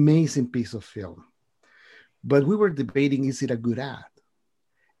 It's an amazing piece of film. But we were debating, is it a good ad?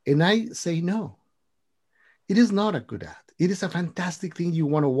 And I say, no, it is not a good ad. It is a fantastic thing you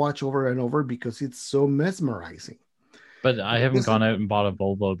want to watch over and over because it's so mesmerizing. But I haven't gone out and bought a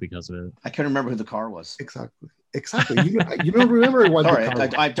Volvo because of it. I can't remember who the car was. Exactly. You don't remember what Sorry, the car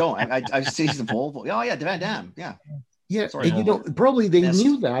was. I don't. I see the Volvo. Oh, yeah, Van Damme. Yeah. Yeah, Sorry, and probably they Yes.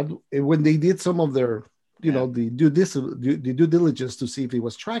 knew that when they did some of their, the due diligence to see if it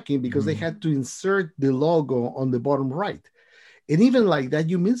was tracking, because they had to insert the logo on the bottom right. And even like that,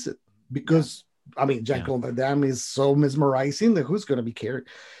 you miss it because, I mean, Jean-Claude Van Damme is so mesmerizing that who's going to be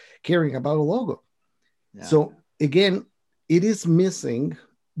caring about a logo? Yeah. So again, it is missing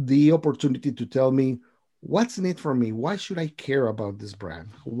the opportunity to tell me, what's in it for me? Why should I care about this brand?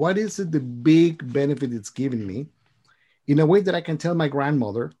 What is it, the big benefit it's giving me in a way that I can tell my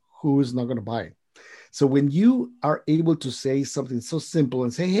grandmother who is not going to buy it? So when you are able to say something so simple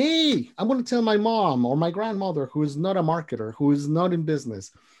and say, hey, I'm going to tell my mom or my grandmother who is not a marketer, who is not in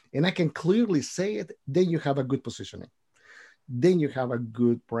business, and I can clearly say it, then you have a good positioning. Then you have a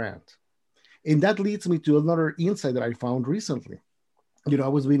good brand. And that leads me to another insight that I found recently. You know, I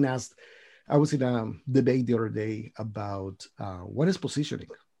was being asked, I was in a debate the other day about what is positioning.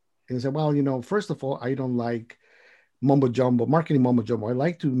 And I said, well, first of all, I don't like marketing mumbo jumbo. I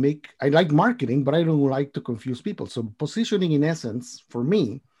like marketing, but I don't like to confuse people. So positioning, in essence, for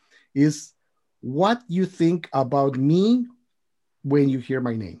me, is what you think about me when you hear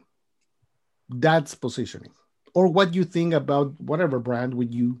my name. That's positioning. Or what you think about whatever brand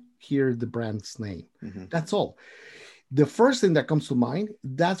when you hear the brand's name. Mm-hmm. That's all. The first thing that comes to mind,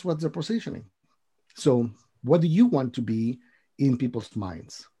 that's what's the positioning. So what do you want to be in people's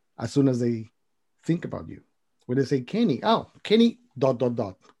minds as soon as they think about you? When they say Kenny, Kenny, ...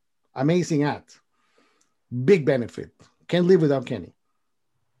 Amazing ad. Big benefit. Can't live without Kenny.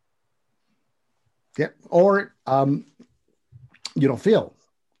 Yeah. Or, Phil.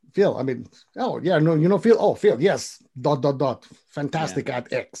 Phil, I mean, Phil. Oh, Phil, yes, ... Fantastic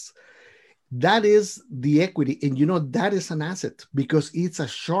at X. That is the equity. And, that is an asset because it's a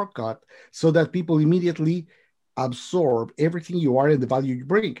shortcut so that people immediately absorb everything you are and the value you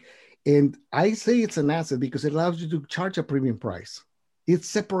bring. And I say it's an asset because it allows you to charge a premium price. It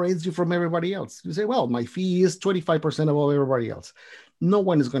separates you from everybody else. You say, well, my fee is 25% above everybody else. No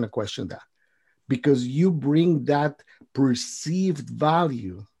one is going to question that because you bring that perceived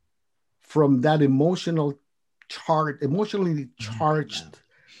value from that emotionally charged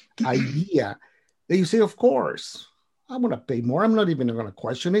idea that you say, of course, I'm going to pay more. I'm not even going to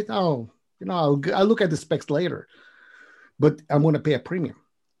question it. I'll look at the specs later, but I'm going to pay a premium.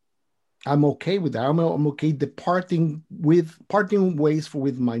 I'm okay with that. I'm okay parting ways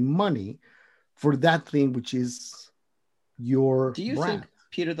with my money for that thing, which is your Do you brand. think,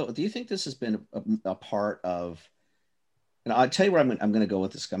 Peter, though, do you think this has been a part of, and I'll tell you where I'm going to go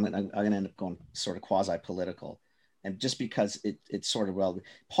with this. I'm going to end up going sort of quasi-political. And just because it's sort of relevant,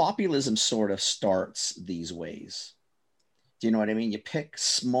 populism sort of starts these ways. Do you know what I mean? You pick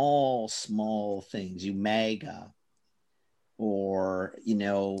small things, you MAGA, or,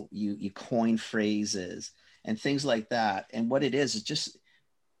 you coin phrases and things like that. And what it is just,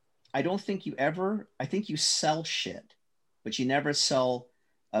 I think you sell shit, but you never sell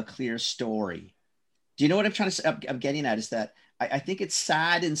a clear story. Do you know what I'm trying to say? I'm getting at is that I think it's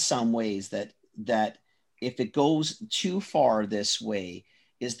sad in some ways that if it goes too far this way,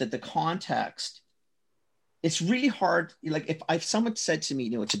 is that the context, it's really hard. Like if someone said to me,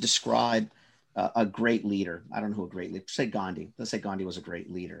 to describe a great leader, I don't know who a great leader, say Gandhi. Let's say Gandhi was a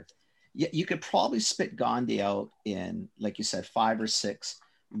great leader. You could probably spit Gandhi out in, like you said, 5 or 6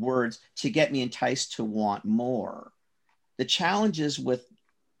 words to get me enticed to want more. The challenge is with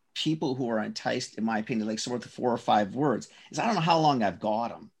people who are enticed, in my opinion, like sort of 4 or 5 words, is I don't know how long I've got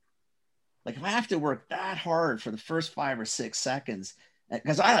them. Like if I have to work that hard for the first 5 or 6 seconds,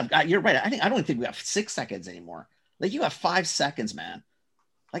 because you're right. I don't think we have 6 seconds anymore. Like you have 5 seconds, man.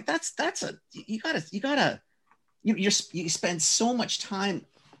 Like you spend so much time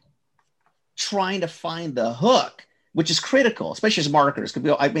trying to find the hook, which is critical, especially as marketers.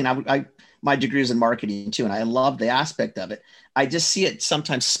 My degree is in marketing too, and I love the aspect of it. I just see it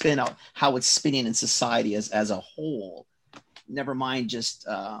sometimes spin out how it's spinning in society as a whole. Never mind just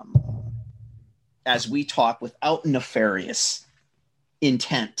as we talk without nefarious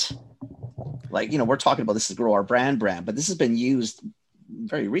intent. Like, we're talking about this to grow our brand, but this has been used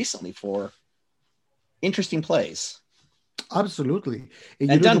very recently for interesting plays. Absolutely.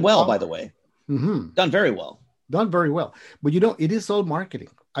 And done well, by the way. Mm-hmm. Done very well. Done very well. But it is all marketing.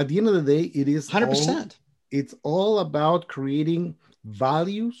 At the end of the day, it is 100%. It's all about creating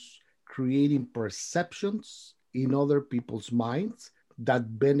values, creating perceptions in other people's minds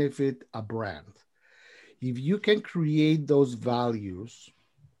that benefit a brand. If you can create those values,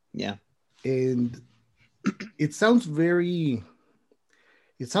 yeah, and it sounds very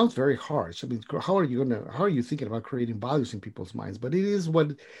harsh. I mean, how are you thinking about creating values in people's minds? But it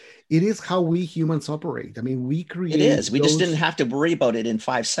is how we humans operate. I mean, we create. It is. We just didn't have to worry about it in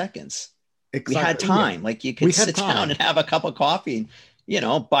 5 seconds. Exactly. We had time. Yeah. Like you could sit down and have a cup of coffee,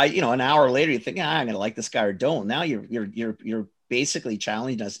 and, by an hour later you think, I'm going to like this guy or don't. Now you're basically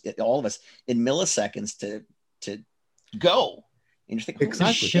challenging us, all of us, in milliseconds to go. And you're thinking,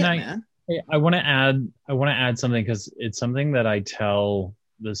 exactly. Shit, man. I want to add something, because it's something that I tell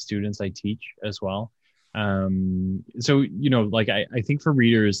the students I teach as well. So, like I think for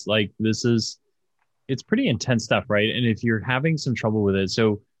readers, like it's pretty intense stuff, right? And if you're having some trouble with it,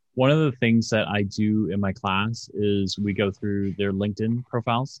 so one of the things that I do in my class is we go through their LinkedIn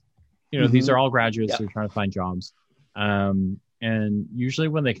profiles. These are all graduates who are trying to find jobs. And usually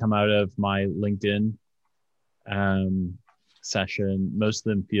when they come out of my LinkedIn session, most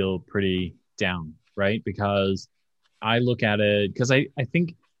of them feel pretty down, right? Because I look at it, because I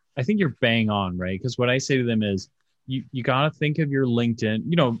think you're bang on, right? Because what I say to them is, you got to think of your LinkedIn.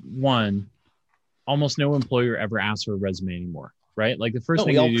 One, almost no employer ever asks for a resume anymore, right? Like the first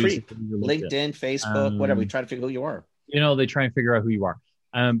thing you do is LinkedIn, Facebook, whatever. We try to figure out who you are. They try and figure out who you are.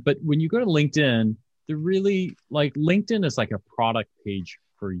 But when you go to LinkedIn, they're really like, LinkedIn is like a product page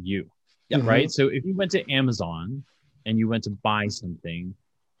for you, right? So if you went to Amazon and you went to buy something,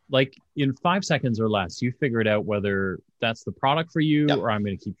 like in 5 seconds or less, you figured out whether that's the product for you or I'm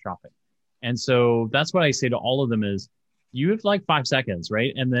going to keep shopping. And so that's what I say to all of them is, you have like 5 seconds,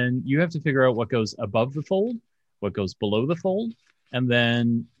 right? And then you have to figure out what goes above the fold, what goes below the fold. And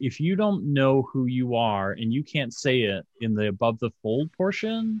then if you don't know who you are and you can't say it in the above the fold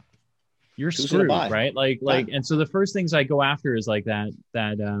portion, you're screwed, right? And so the first things I go after is like that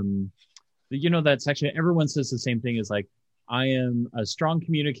section. Everyone says the same thing, is like, I am a strong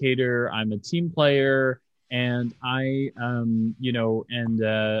communicator, I'm a team player, and I I don't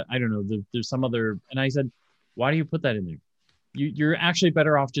know, there's some other, and I said, why do you put that in there? You're actually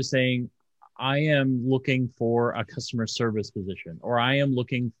better off just saying, I am looking for a customer service position, or I am a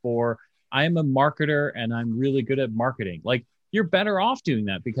marketer and I'm really good at marketing. Like, you're better off doing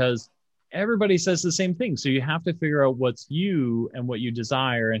that, because everybody says the same thing. So you have to figure out what's you and what you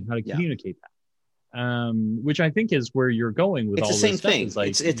desire and how to communicate that. Which I think is where you're going with all this stuff. It's the same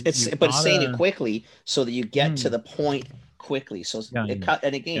thing. Like, but saying it quickly so that you get to the point quickly. So but I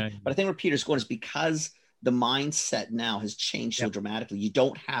think where Peter's going is because the mindset now has changed so dramatically. You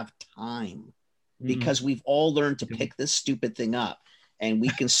don't have time, because we've all learned to pick this stupid thing up, and we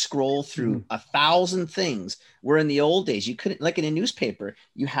can scroll through 1,000 things. Where in the old days, you couldn't, like in a newspaper,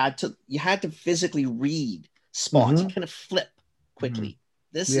 you had to physically read spots. You kind of flip quickly.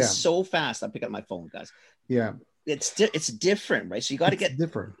 This is so fast. I'm picking up my phone, guys. Yeah, it's different, right? So you got to get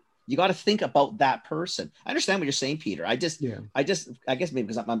different. You got to think about that person. I understand what you're saying, Peter. I guess maybe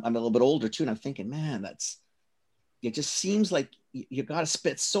because I'm a little bit older too, and I'm thinking, man, it just seems like you got to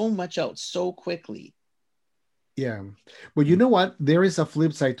spit so much out so quickly. Yeah, but you know what? There is a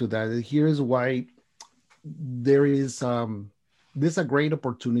flip side to that. Here's why there is there's a great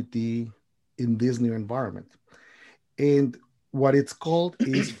opportunity in this new environment, and what it's called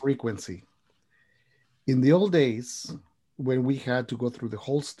is frequency. In the old days, when we had to go through the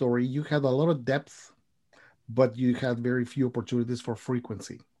whole story, you had a lot of depth, but you had very few opportunities for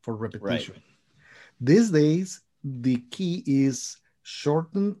frequency, for repetition. Right. These days, the key is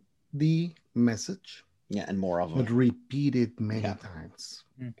shorten the message. Yeah, and more of them. But repeat it many times.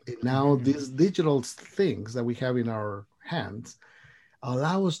 And now these digital things that we have in our hands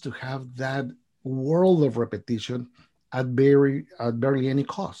allow us to have that world of repetition at barely any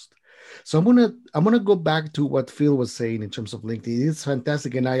cost. So I'm gonna go back to what Phil was saying in terms of LinkedIn. It's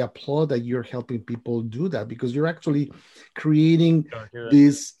fantastic, and I applaud that you're helping people do that, because you're actually creating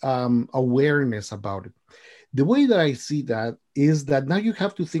this awareness about it. The way that I see that is that now you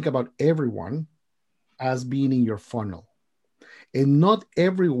have to think about everyone as being in your funnel. And not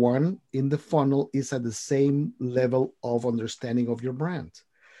everyone in the funnel is at the same level of understanding of your brand.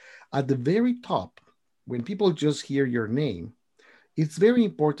 At the very top, when people just hear your name, it's very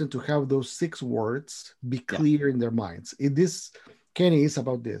important to have those 6 words be clear in their minds. This Kenny is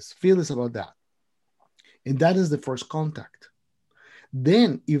about this, Phil is about that. And that is the first contact.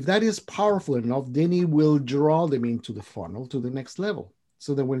 Then if that is powerful enough, then it will draw them into the funnel to the next level.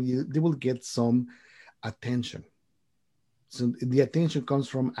 So that they will get some attention. So the attention comes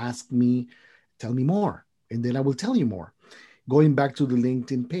from ask me, tell me more, and then I will tell you more. Going back to the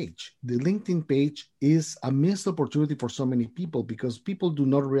LinkedIn page. The LinkedIn page is a missed opportunity for so many people because people do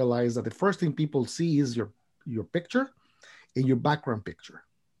not realize that the first thing people see is your picture and your background picture.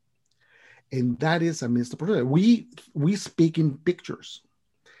 And that is a missed opportunity. We speak in pictures.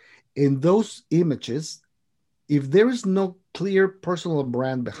 In those images, if there is no clear personal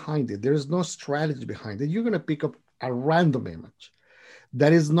brand behind it, there is no strategy behind it, you're going to pick up a random image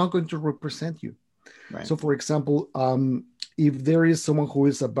that is not going to represent you. Right. So, for example, if there is someone who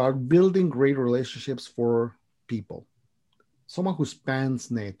is about building great relationships for people, someone who spans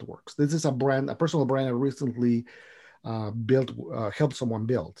networks. This is a personal brand I recently helped someone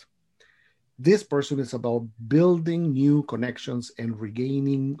build. This person is about building new connections and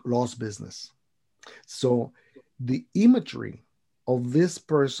regaining lost business. So the imagery of this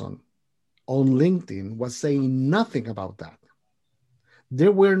person on LinkedIn was saying nothing about that.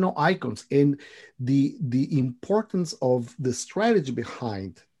 There were no icons, and the importance of the strategy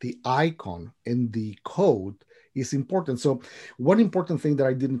behind the icon and the code is important. So one important thing that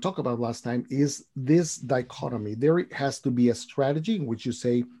I didn't talk about last time is this dichotomy. There has to be a strategy in which you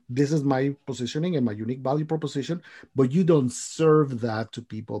say, this is my positioning and my unique value proposition, but you don't serve that to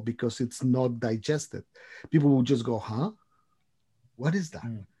people because it's not digested. People will just go, huh? What is that?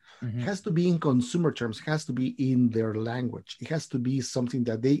 Mm-hmm. It has to be in consumer terms. It has to be in their language. It has to be something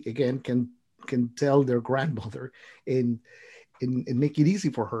that they, again, can tell their grandmother and make it easy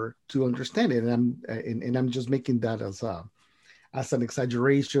for her to understand it. And I'm just making that as an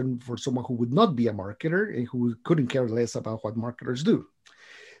exaggeration for someone who would not be a marketer and who couldn't care less about what marketers do,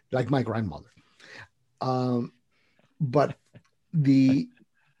 like my grandmother. But the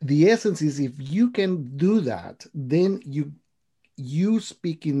essence is, if you can do that, then you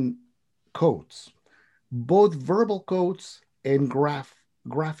speak in codes, both verbal codes and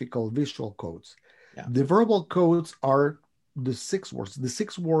graphical visual codes. Yeah. The verbal codes are the 6 words. The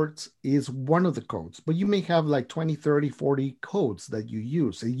 6 words is one of the codes, but you may have like 20, 30, 40 codes that you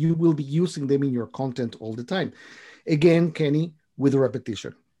use, and you will be using them in your content all the time. Again, Kenny, with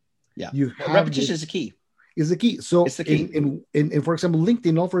repetition. Yeah. Repetition is the key. Is the key. So it's the key. And for example,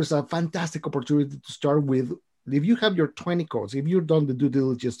 LinkedIn offers a fantastic opportunity to start with. If you have your 20 codes, if you've done the due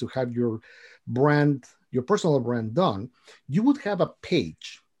diligence to have your brand, your personal brand done, you would have a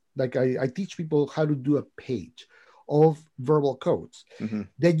page. Like I teach people how to do a page of verbal codes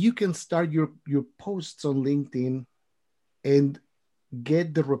that you can start your posts on LinkedIn and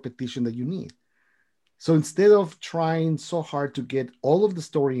get the repetition that you need. So instead of trying so hard to get all of the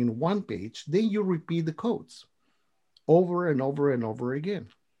story in one page, then you repeat the codes over and over and over again.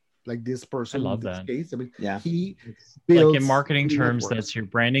 Like this person. I love that. Case, I mean, yeah. He builds, like in marketing terms, that's your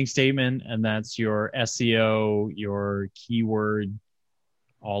branding statement, and that's your SEO, your keyword,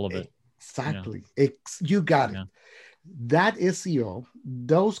 all of it. Exactly. Yeah. You got it. That SEO,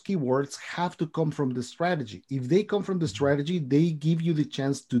 those keywords have to come from the strategy. If they come from the strategy, they give you the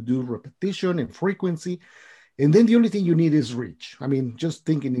chance to do repetition and frequency. And then the only thing you need is reach. I mean, just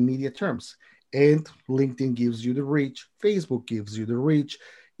think in immediate terms. And LinkedIn gives you the reach. Facebook gives you the reach.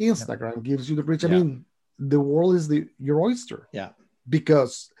 Instagram gives you the reach. I mean, the world is your oyster. Yeah.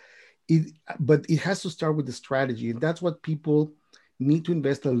 Because but it has to start with the strategy. And that's what people need to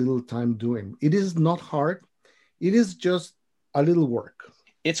invest a little time doing. It is not hard. It is just a little work.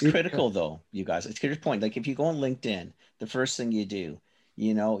 It's critical though, you guys. It's your point. Like if you go on LinkedIn, the first thing you do,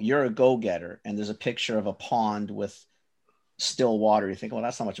 you're a go-getter and there's a picture of a pond with still water. You think, well,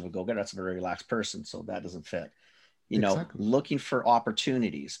 that's not much of a go-getter. That's a very relaxed person. So that doesn't fit. Exactly. Looking for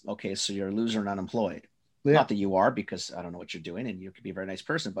opportunities. Okay, so you're a loser and unemployed. Yeah. Not that you are, because I don't know what you're doing and you could be a very nice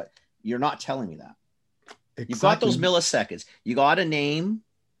person, but you're not telling me that. Exactly. You've got those milliseconds. You got a name,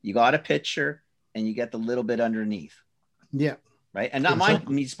 you got a picture, and you get the little bit underneath. Yeah. Right. And not mine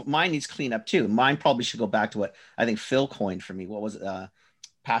needs cleanup too. Mine probably should go back to what I think Phil coined for me. What was it?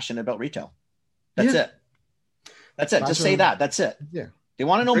 Passionate about retail. That's it. That's it. Just say that. That's it. Yeah. They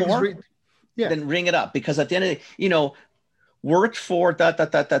want to know more. Then ring it up, because at the end of the day, worked for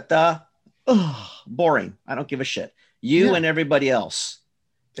boring. I don't give a shit. You Yeah. and everybody else.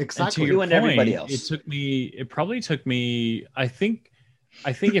 Exactly. You and everybody else. It probably took me, I think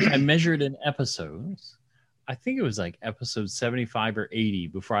if I measured in episodes, I think it was like episode 75 or 80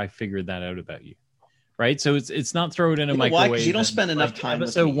 before I figured that out about you. Right. So it's not thrown in a You know why? microwave. Because you don't and, spend enough like, time with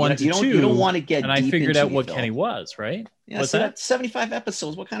episode me. 1 to you 2. don't want to get and I deep figured into out me, what Phil. Kenny was, right? Yeah, What's so that? that's 75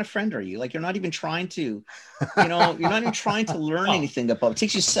 episodes. What kind of friend are you? Like, you're not even trying to, you're not even trying to learn anything about it. It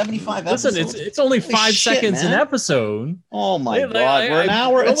takes you 75 Listen, episodes. it's only Holy 5 shit, seconds an man. episode. Oh my Like, God. We're an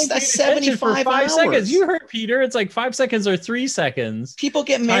hour. only That's paid attention 75 for 5 hours. seconds. You heard Peter. It's like 5 seconds or 3 seconds. People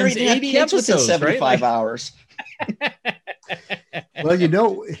get married and have 80 kids within episodes, right? 75 hours. Well,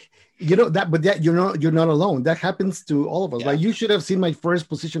 that, but that you're not alone. That happens to all of us. Yeah. Like, you should have seen my first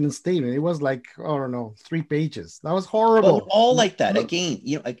position in statement. It was like, I don't know, 3 pages. That was Well, horrible. we're all like that. Again,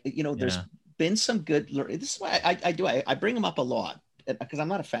 there's Yeah. been some good. This is why I bring them up a lot, because I'm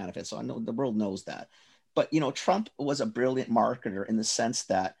not a fan of it. So I know the world knows that. But Trump was a brilliant marketer in the sense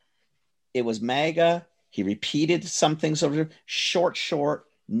that it was MAGA. He repeated some things over short,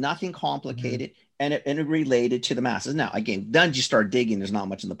 nothing complicated, and it related to the masses. Now, again, then you start digging, there's not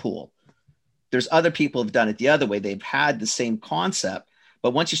much in the pool. There's other people who've done it the other way. They've had the same concept,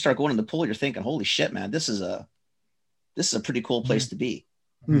 but once you start going in the pool, you're thinking, holy shit, man, this is a pretty cool place to be.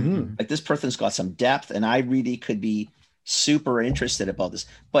 Mhm. Like, this person's got some depth, and I really could be super interested about this.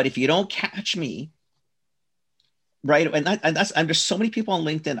 But if you don't catch me, right, and there's so many people on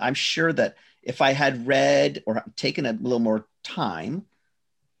LinkedIn, I'm sure that if I had read or taken a little more time,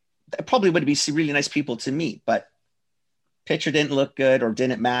 that probably would be some really nice people to meet. But picture didn't look good or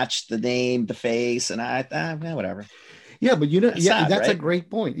didn't match the name, the face, and whatever. Yeah, but That's sad, that's a right? great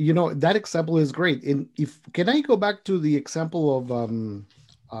point. That example is great. And can I go back to the example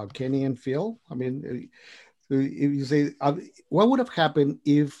of Kenny and Phil? I mean, if you say, what would have happened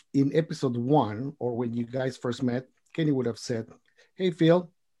if in episode 1, or when you guys first met, Kenny would have said, "Hey,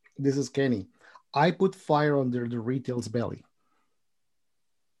 Phil, this is Kenny. I put fire under the retail's belly."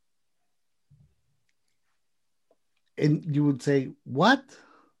 And you would say, "What?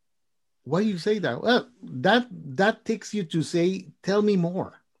 Why do you say that?" Well, that takes you to say, "Tell me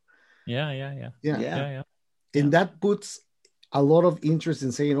more." Yeah. Yeah. And that puts a lot of interest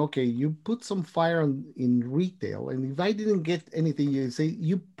in saying, okay, you put some fire in retail, and if I didn't get anything, you say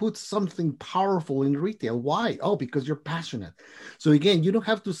you put something powerful in retail. Why? Oh, because you're passionate. So again, you don't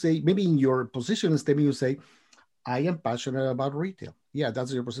have to say, maybe in your position statement, you say, I am passionate about retail. Yeah,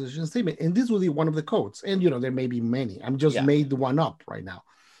 that's your position statement. And this will be one of the codes. And there may be many. I'm just made one up right now.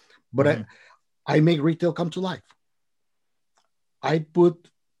 But I make retail come to life. I put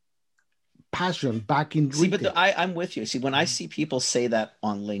passion back in retail. But I'm with you. See, when I see people say that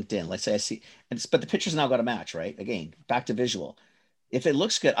on LinkedIn, let's say I see, but the picture's now got to match, right? Again, back to visual. If it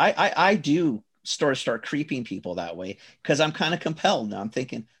looks good, I do start creeping people that way, because I'm kind of compelled now. I'm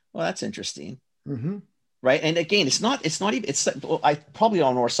thinking, well, that's interesting. Mm-hmm. Right. And again, it's not even, I probably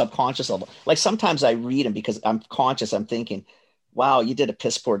on a more subconscious level. Like, sometimes I read them because I'm conscious. I'm thinking, wow, you did a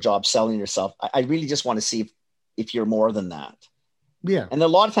piss poor job selling yourself. I really just want to see if you're more than that. Yeah. And a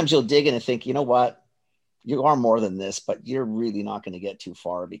lot of times you'll dig in and think, you know what, you are more than this, but you're really not going to get too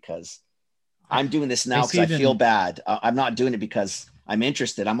far, because I'm doing this now because I feel bad. I'm not doing it because I'm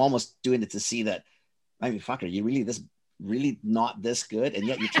interested. I'm almost doing it to see that, I mean, fuck, are you really not this good? And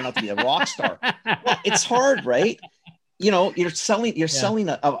yet you turn out to be a rock star. Well, it's hard, right? You're selling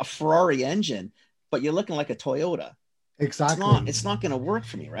a Ferrari engine, but you're looking like a Toyota. Exactly. It's not going to work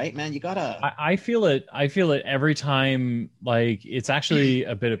for me, right, man? You gotta. I feel it every time. Like, it's actually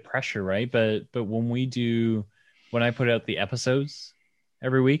a bit of pressure, right? But when I put out the episodes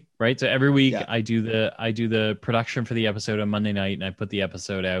every week, right? So every week I do the production for the episode on Monday night, and I put the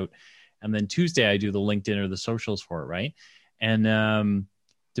episode out, and then Tuesday I do the LinkedIn or the socials for it, right? And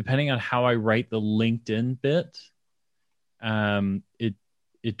depending on how I write the LinkedIn bit,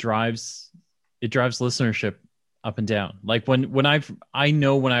 it drives listenership up and down. Like when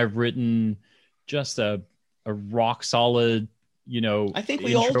I've written just a rock solid, I think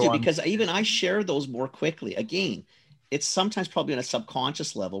we all do, because even I share those more quickly. Again, it's sometimes probably on a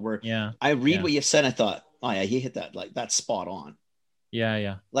subconscious level where I read what you said and I thought, oh yeah, he hit that, like, that's spot on.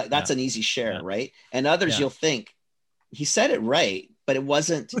 Yeah. Like, that's an easy share, right? And others you'll think he said it right, but it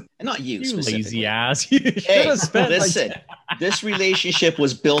wasn't. And not you lazy ass. Hey, listen, this relationship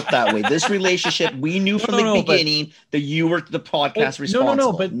was built that way. This relationship, we knew from the beginning that you were the podcast responsible.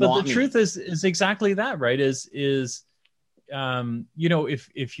 No, but the truth is exactly that, right? Is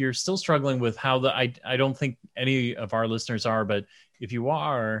if you're still struggling with how I don't think any of our listeners are, but if you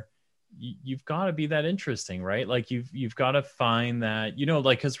are, you've got to be that interesting, right? Like you've got to find that, you know,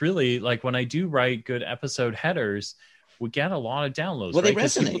 like, because really, like when I do write good episode headers, we get a lot of downloads. Well, right? they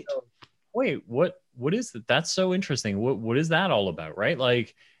 'Cause people resonate. go, wait, what is that? That's so interesting. What is that all about, right?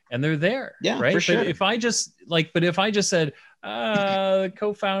 Like, and they're there, Yeah, right? for sure. But if I just said, the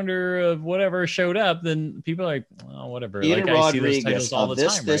co-founder of whatever showed up, then people are like, oh, whatever. Peter Like I see those Rodriguez titles all of the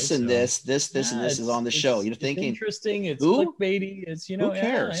this, time, this, right? and So, this, and this is on the show. You're it's thinking, interesting. It's who? clickbaity. It's, you know, who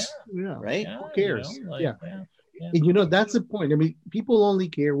cares? Yeah. Right? Yeah, Who cares? You know, like, Yeah. yeah. And you know, that's the point. I mean, people only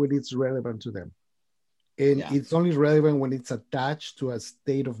care when it's relevant to them. And Yeah. it's only relevant when it's attached to a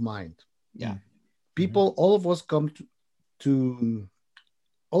state of mind. Yeah. People, all of us come to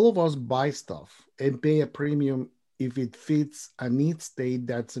all of us buy stuff and pay a premium if it fits a need state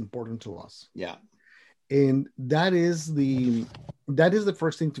that's important to us. Yeah. And that is the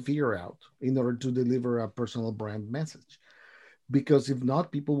first thing to figure out in order to deliver a personal brand message. Because if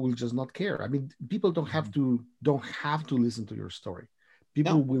not, people will just not care. I mean, people don't have to listen to your story.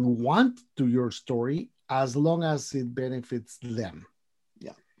 People No. will want to your story as long as it benefits them.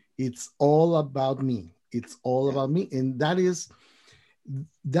 Yeah. It's all about me. It's all Yeah. about me. And that is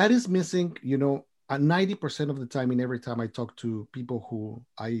missing, you know, 90% of the time. And every time I talk to people who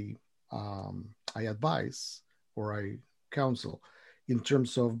I advise or I counsel in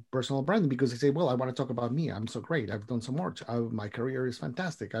terms of personal branding, because they say, well, I want to talk about me. I'm so great. I've done so much. My career is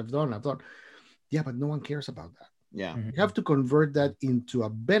fantastic. I've done. Yeah, but no one cares about that. Yeah. Mhm. You have to convert that into a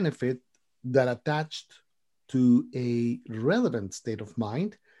benefit that, attached to a relevant state of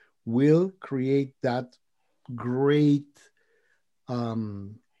mind, will create that great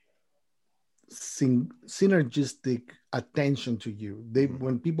synergistic attention to you.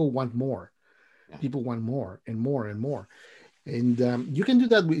 When people want more, people want more and more and more. And you can do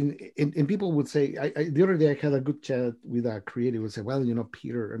that. And people would say, the other day I had a good chat with a creative. Would say, well, you know,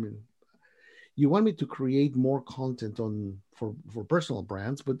 Peter, I mean, you want me to create more content for personal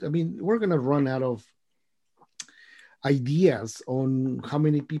brands, but I mean, we're going to run out of ideas on how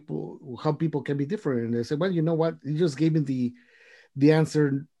people can be different. And they said, well, you know what? You just gave me the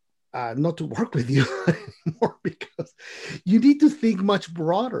answer not to work with you anymore, because you need to think much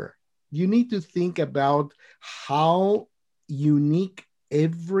broader. You need to think about how unique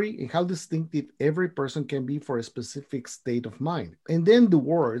how distinctive every person can be for a specific state of mind. And then the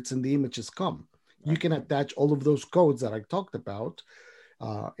words and the images come. You can attach all of those codes that I talked about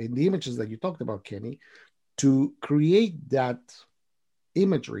and the images that you talked about, Kenny, to create that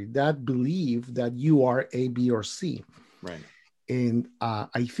imagery, that belief that you are A, B, or C. Right. And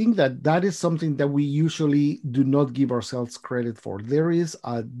I think that is something that we usually do not give ourselves credit for. There is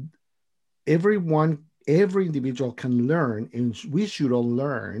every individual can learn, and we should all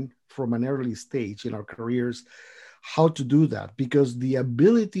learn from an early stage in our careers how to do that, because the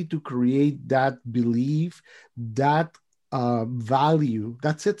ability to create that belief, that value,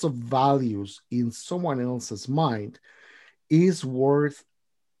 that sets of values in someone else's mind is worth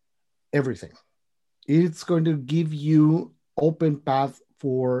everything. It's going to give you open path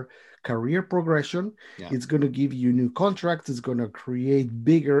for career progression. Yeah. It's going to give you new contracts. It's going to create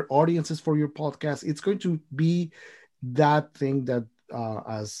bigger audiences for your podcast. It's going to be that thing that,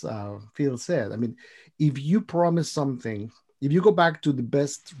 as Phil said, I mean, if you promise something, if you go back to the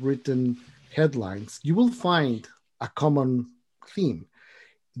best written headlines, you will find a common theme.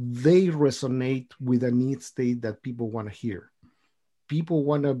 They resonate with a need state that people want to hear. People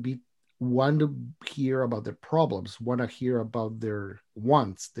want to hear about their problems, want to hear about their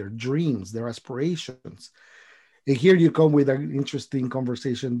wants, their dreams, their aspirations. And here you come with an interesting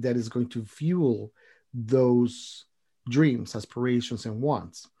conversation that is going to fuel those dreams, aspirations, and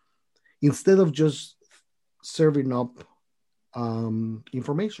wants, instead of just serving up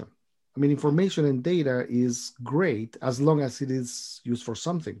information. I mean, information and data is great as long as it is used for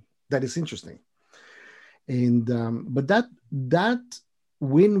something that is interesting. And but that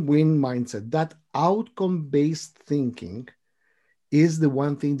win-win mindset, that outcome-based thinking, is the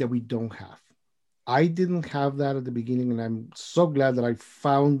one thing that we don't have. I didn't have that at the beginning, and I'm so glad that I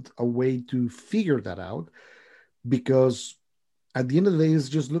found a way to figure that out, because at the end of the day, it's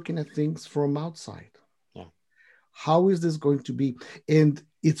just looking at things from outside. Yeah. How is this going to be? And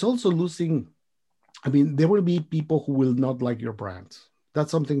it's also losing, I mean, there will be people who will not like your brand. That's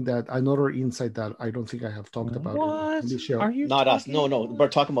something that, another insight that I don't think I have talked about in the show. Are you Not us. talking- No. We're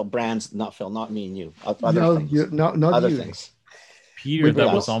talking about brands, not Phil, not me and you. Other No, things. not Other you. things. Peter, With that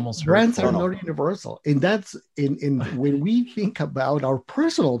brands. was almost Brands are hurtful. not universal, and that's in when we think about our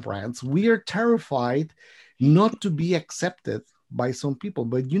personal brands, we are terrified not to be accepted by some people.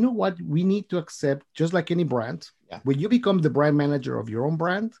 But you know what? We need to accept, just like any brand. Yeah. When you become the brand manager of your own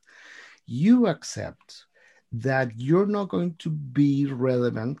brand, you accept that you're not going to be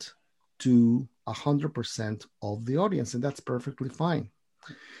relevant to 100% of the audience, and that's perfectly fine.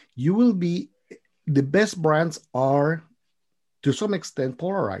 You will be, the best brands are to some extent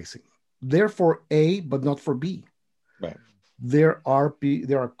polarizing. They're for A, but not for B. Right. There are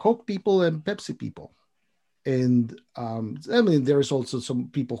Coke people and Pepsi people. And I mean, there's also some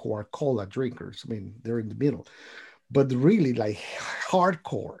people who are cola drinkers. I mean, they're in the middle. But really, like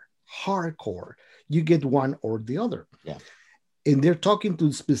hardcore, you get one or the other. Yeah. And they're talking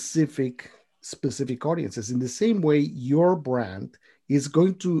to specific audiences. In the same way, your brand is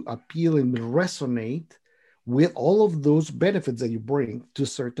going to appeal and resonate with all of those benefits that you bring to a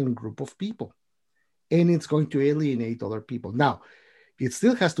certain group of people. And it's going to alienate other people. Now, it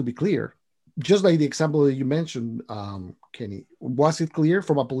still has to be clear. Just like the example that you mentioned, Kenny, was it clear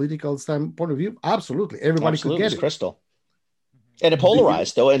from a political standpoint of view? Absolutely. Everybody could get It's it. crystal. And it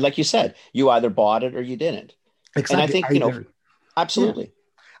polarized, though. And like you said, you either bought it or you didn't. Exactly. And I think, absolutely. Yeah.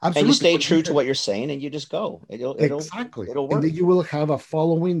 Absolutely. And you stay true to what you're saying and you just go. It'll work. And then you will have a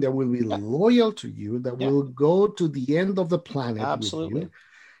following that will be loyal to you, that will go to the end of the planet. Absolutely. With you.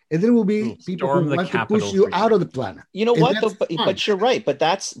 And there will be people who want to push you out of the planet. You know what, though? But you're right. But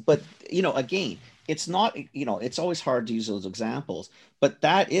again, it's not, it's always hard to use those examples, but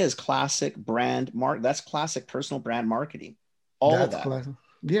that is classic that's classic personal brand marketing. All of that. Classic.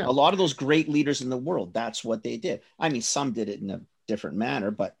 Yeah. A lot of those great leaders in the world, that's what they did. I mean, some did it in a different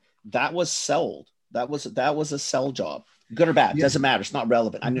manner, but that was sold. That was a sell job, good or bad. Doesn't matter. It's not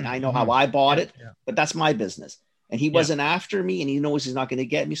relevant. I mean, I know how I bought it, but that's my business. And he wasn't after me, and he knows he's not going to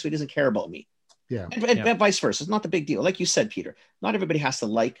get me, so he doesn't care about me. Yeah. And vice versa. It's not the big deal. Like you said, Peter, not everybody has to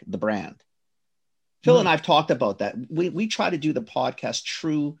like the brand. Phil and I have talked about that. We try to do the podcast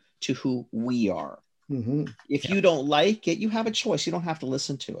true to who we are. Mm-hmm. If you don't like it, you have a choice. You don't have to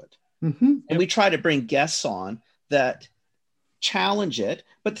listen to it. Mm-hmm. And we try to bring guests on that challenge it,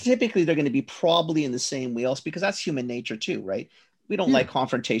 but typically they're going to be probably in the same wheels, because that's human nature too, right? We don't like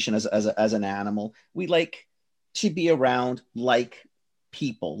confrontation as an animal. We like to be around like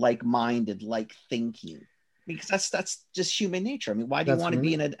people, like-minded, like thinking, because that's just human nature. I mean, why do you want to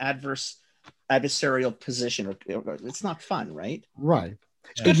be in an adversarial position? Or it's not fun, right? Right.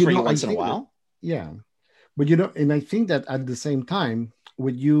 It's good for you once in a while. Yeah. But and I think that at the same time,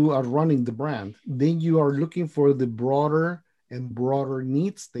 when you are running the brand, then you are looking for the broader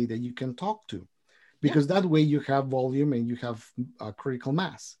need state that you can talk to, because that way you have volume and you have critical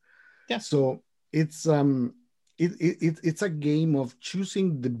mass. Yeah. So it's it's a game of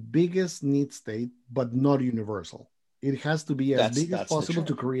choosing the biggest need state, but not universal. It has to be as big as possible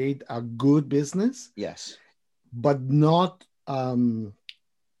to create a good business. Yes. But not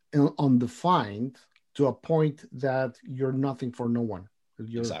undefined to a point that you're nothing for no one.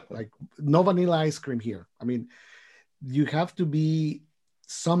 You're like no vanilla ice cream here. I mean, you have to be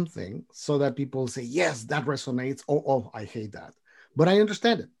something so that people say, yes, that resonates. Oh, I hate that. But I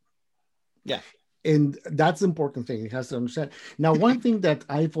understand it. Yeah. And that's the important thing. It has to understand. Now, one thing that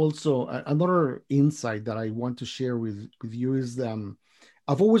I've also, another insight that I want to share with you is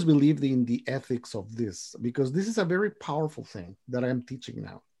I've always believed in the ethics of this, because this is a very powerful thing that I'm teaching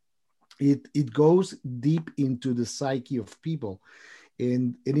now. It goes deep into the psyche of people,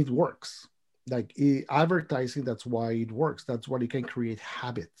 and it works. Like advertising, that's why it works. That's why it can create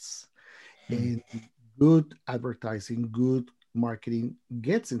habits. And good advertising, good marketing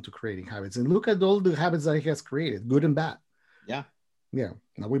gets into creating habits. And look at all the habits that it has created, good and bad. Yeah. Yeah.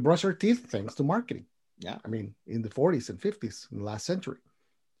 Now we brush our teeth thanks to marketing. Yeah. I mean, in the 40s and 50s, in the last century.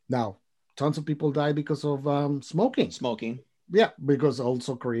 Now, tons of people die because of smoking. Yeah, because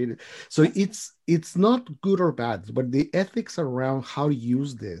also created. So it's not good or bad, but the ethics around how to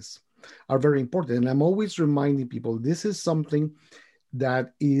use this are very important. And I'm always reminding people, this is something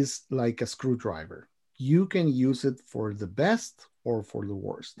that is like a screwdriver. You can use it for the best or for the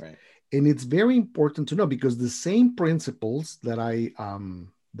worst. Right. And it's very important to know, because the same principles that I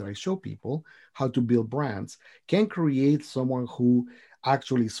show people how to build brands can create someone who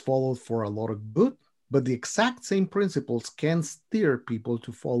actually is followed for a lot of good, but the exact same principles can steer people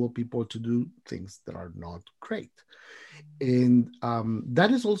to follow people to do things that are not great. And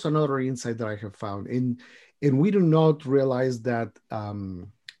that is also another insight that I have found. And we do not realize that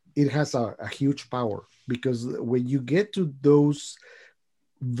it has a huge power, because when you get to those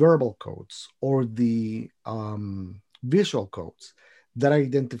verbal codes or the visual codes that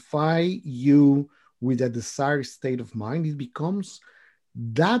identify you with a desired state of mind,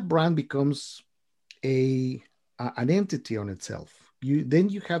 that brand becomes an entity on itself. Then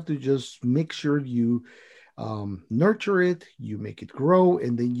you have to just make sure you nurture it, you make it grow,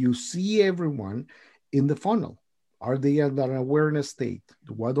 and then you see everyone in the funnel. Are they at an awareness state?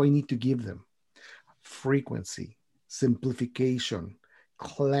 What do I need to give them? Frequency, simplification,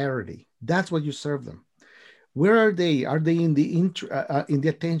 clarity. That's what you serve them. Where are they? Are they in the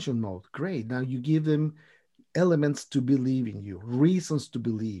attention mode? Great. Now you give them elements to believe in you, reasons to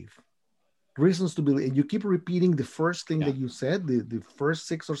believe. And you keep repeating the first thing that you said, the first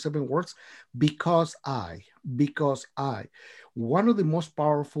 6 or 7 words, because I. One of the most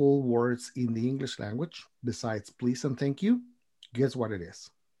powerful words in the English language, besides please and thank you, guess what it is?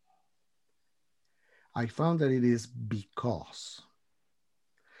 I found that it is because.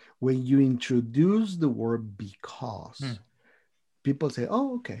 When you introduce the word because, people say,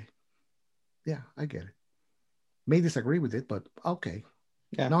 oh, okay. Yeah, I get it. May disagree with it, but okay.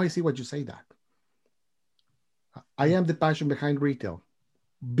 Yeah. Now I see what you say that. I am the passion behind retail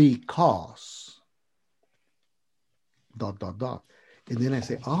because ... And then I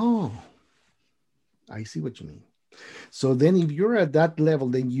say, oh, I see what you mean. So then if you're at that level,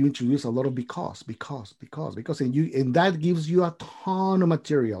 then you introduce a lot of because, and that gives you a ton of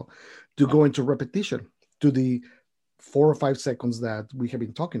material to go into repetition to the 4 or 5 seconds that we have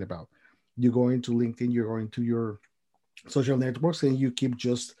been talking about. You go into LinkedIn, you're going to your social networks, and you keep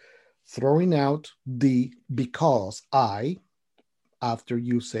just throwing out the because I after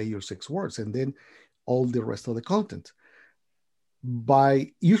you say your 6 words, and then all the rest of the content.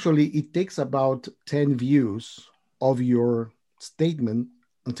 Usually it takes about 10 views of your statement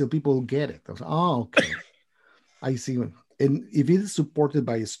until people get it. Oh, okay. I see. And if it is supported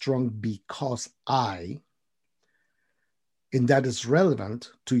by a strong because I, and that is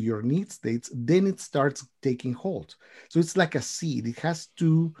relevant to your need states, then it starts taking hold. So it's like a seed. It has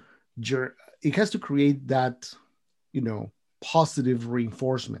to create that, positive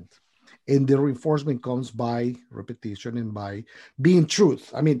reinforcement. And the reinforcement comes by repetition and by being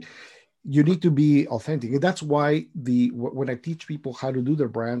truth. I mean, you need to be authentic. And that's why when I teach people how to do their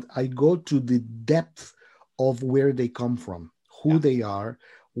brand, I go to the depth of where they come from, who they are,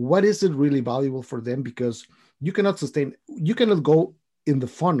 what is it really valuable for them, because you cannot go in the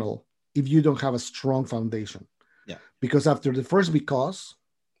funnel if you don't have a strong foundation. Yeah. Because after the first because,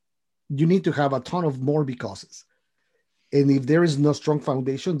 you need to have a ton of more becauses. And if there is no strong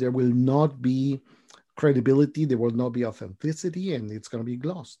foundation, there will not be credibility, there will not be authenticity, and it's going to be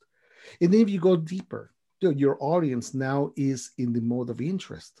lost. And then if you go deeper, your audience now is in the mode of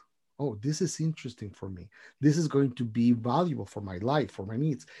interest. Oh, this is interesting for me. This is going to be valuable for my life, for my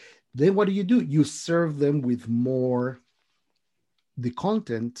needs. Then what do? You serve them with more the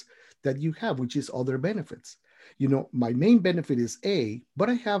content that you have, which is other benefits. My main benefit is A, but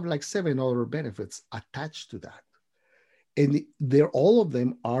I have like 7 other benefits attached to that. And all of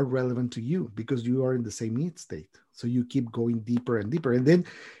them are relevant to you because you are in the same need state. So you keep going deeper and deeper. And then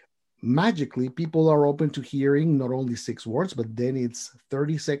magically, people are open to hearing not only 6 words, but then it's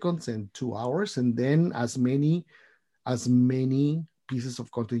 30 seconds and 2 hours. And then as many pieces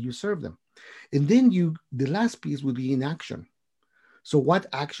of content you serve them. And then the last piece would be in action. So what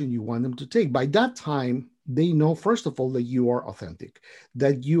action you want them to take. By that time, they know, first of all, that you are authentic,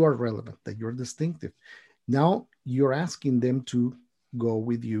 that you are relevant, that you're distinctive. Now you're asking them to go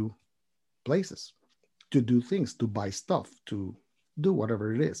with you places, to do things, to buy stuff, to do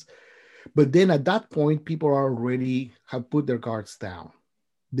whatever it is. But then at that point, people have put their guards down.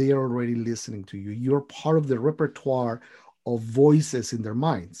 They are already listening to you. You're part of the repertoire of voices in their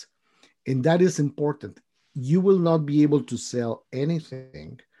minds. And that is important. You will not be able to sell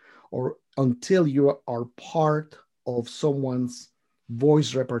anything until you are part of someone's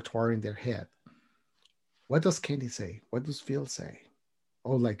voice repertoire in their head. What does Kenny say? What does Phil say?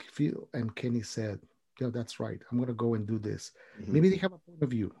 Oh, like Phil and Kenny said, that's right. I'm going to go and do this. Mm-hmm. Maybe they have a point of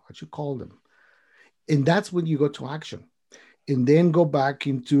view. I should call them. And that's when you go to action. And then go back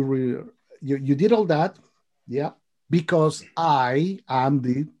into, you did all that. Yeah. Because I am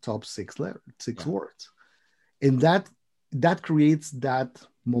the top 6 words. And that creates that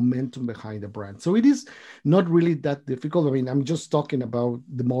momentum behind the brand. So it is not really that difficult. I mean, I'm just talking about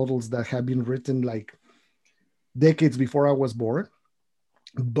the models that have been written like decades before I was born,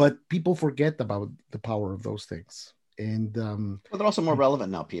 but people forget about the power of those things. And they're also more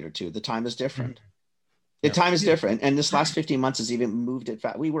relevant now, Peter, too. The time is different. The time is different. And this last 15 months has even moved it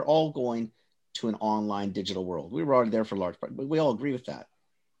fast. We were all going to an online digital world. We were already there for a large part, but we all agree with that.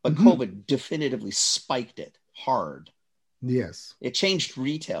 But COVID definitively spiked it hard. Yes. It changed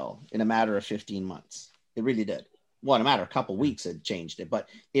retail in a matter of 15 months. It really did. Well, in a matter of a couple of weeks, it changed it, but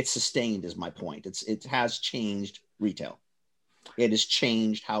it sustained is my point. It has changed retail. It has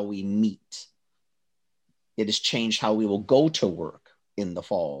changed how we meet. it has changed how we will go to work in the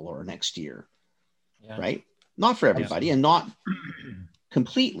fall or next year, right? Not for everybody and not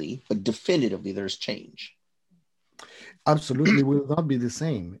completely, but definitively there's change. Absolutely will not be the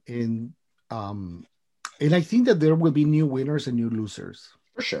same. And I think that there will be new winners and new losers.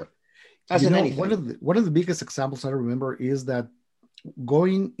 For sure. As in anything. One of the biggest examples I remember is that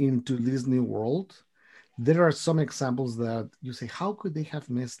going into this new world, there are some examples that you say, how could they have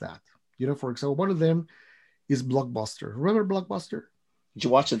missed that? You know, for example, one of them is Blockbuster. Remember Blockbuster? Did you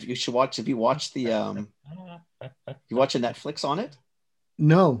watch it? You should watch. Have you watched the? You watching Netflix on it?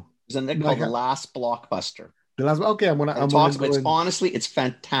 No. There's a called The Last Blockbuster. The last. Okay, Honestly, it's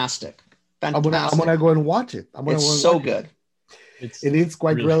fantastic. I'm gonna go and watch it. It's so good. It's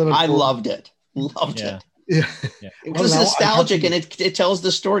quite really relevant. I loved it. It. Yeah. It was nostalgic, and it tells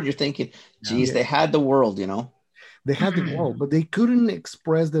the story. You're thinking, geez, they had the world, you know. They had the world, but they couldn't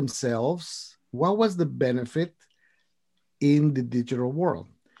express themselves. What was the benefit in the digital world?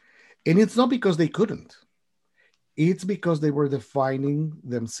 And it's not because they couldn't. It's because they were defining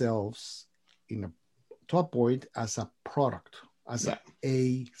themselves to a point as a product, as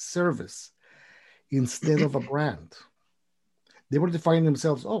a service, instead of a brand. They were defining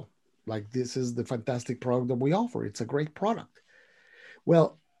themselves, like this is the fantastic product that we offer. It's a great product.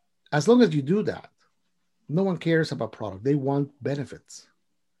 Well, as long as you do that, no one cares about product. They want benefits.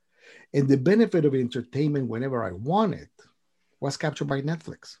 And the benefit of entertainment whenever I want it was captured by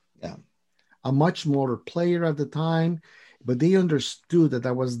Netflix. Yeah. A much smaller player at the time, but they understood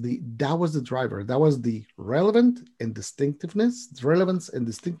that was the driver. That was the relevance and distinctiveness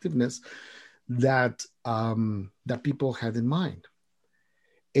that that people had in mind.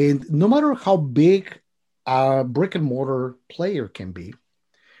 And no matter how big a brick and mortar player can be,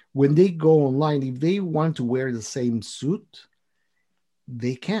 when they go online, if they want to wear the same suit,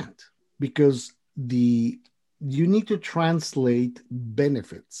 they can't, because you need to translate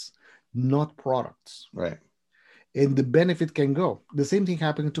benefits, not products. Right. And the benefit can go. The same thing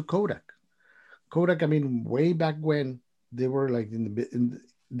happened to Kodak. Kodak, I mean, way back when they were like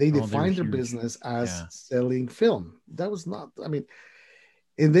they defined their business as selling film. That was not, I mean,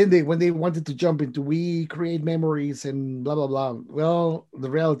 and then when they wanted to jump into we create memories and blah, blah, blah. Well, the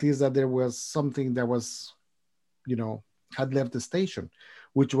reality is that there was something that was, had left the station,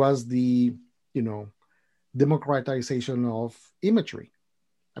 which was the, democratization of imagery.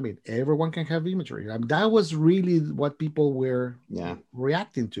 I mean, everyone can have imagery. I mean, that was really what people were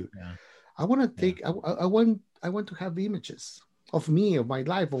reacting to. Yeah. I want to take, I want to have images of me, of my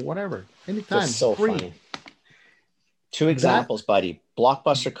life, or whatever. Anytime. That's so funny. Two examples, buddy.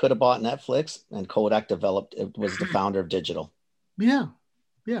 Blockbuster could have bought Netflix, and Kodak was the founder of digital. Yeah.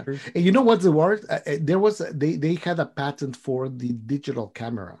 Yeah. And you know what's the worst? They had a patent for the digital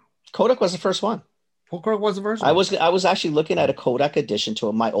camera. Kodak was the first one. Kodak was the first one. I was actually looking at a Kodak edition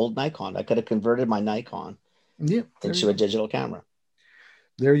to my old Nikon. I could have converted my Nikon into a digital camera.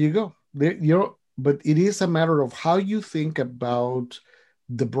 There you go. But it is a matter of how you think about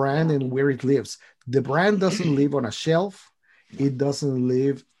the brand and where it lives. The brand doesn't live on a shelf. It doesn't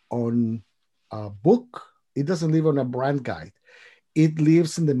live on a book. It doesn't live on a brand guide. It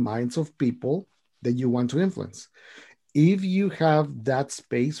lives in the minds of people that you want to influence. If you have that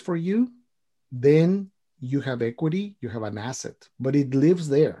space for you, then you have equity, you have an asset, but it lives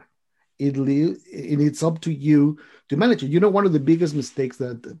there. And it's up to you to manage it. One of the biggest mistakes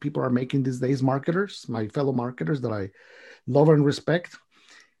that people are making these days, marketers, my fellow marketers that I love and respect,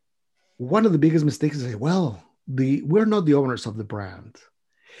 one of the biggest mistakes is say, well, we're not the owners of the brand.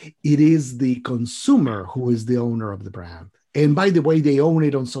 It is the consumer who is the owner of the brand. And by the way, they own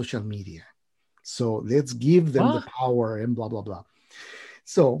it on social media. So let's give them the power and blah, blah, blah.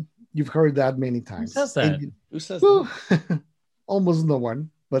 So you've heard that many times. Who says that? Who says that? Almost no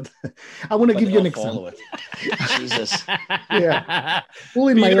one. But I want to give you an example. Jesus. Yeah.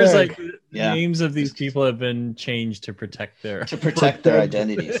 Pulling my Peter's leg. like, names of these people have been changed to protect their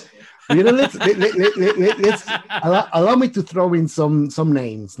identities. Let's allow me to throw in some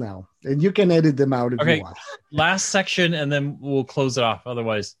names now, and you can edit them out if you want. Last section, and then we'll close it off.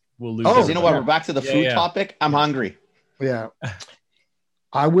 Otherwise, we'll lose. You know what? We're back to the food topic. I'm hungry. Yeah.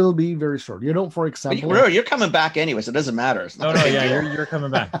 I will be very short. For example, you're coming back anyways. It doesn't matter. You're coming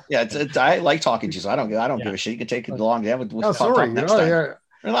back. I like talking to you, so I don't give a shit. You can take it long. We'll talk next time.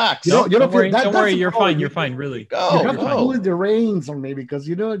 Relax. Don't worry. You're fine. You're fine. Really. You have to pull the reins on me because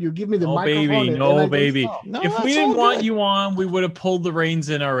you give me the microphone. No, baby. If we didn't want you on, we would have pulled the reins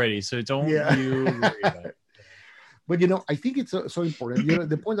in already. So don't you worry about it. But I think it's so important.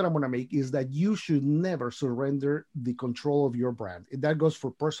 The point that I'm going to make is that you should never surrender the control of your brand. That goes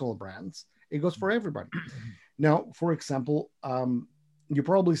for personal brands. It goes for everybody. Now, for example, you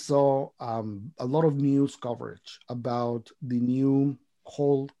probably saw a lot of news coverage about the new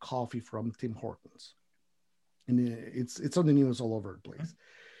cold coffee from Tim Hortons, and it's on the news all over the place.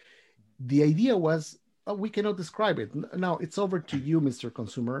 The idea was, we cannot describe it. Now it's over to you, Mr.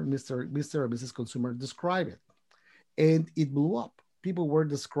 Consumer, Mr. or Mrs. Consumer, describe it. And it blew up. People were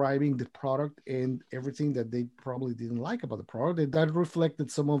describing the product and everything that they probably didn't like about the product. And that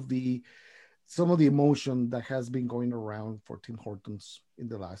reflected some of the emotion that has been going around for Tim Hortons in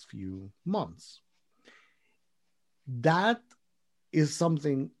the last few months. That is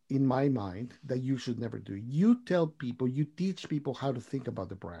something in my mind that you should never do. You tell people, you teach people how to think about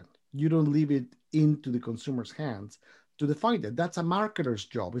the brand. You don't leave it into the consumer's hands to define it. That's a marketer's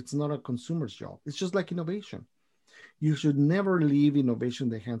job. It's not a consumer's job. It's just like innovation. You should never leave innovation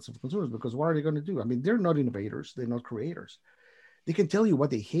in the hands of consumers, because what are they going to do? I mean, they're not innovators. They're not creators. They can tell you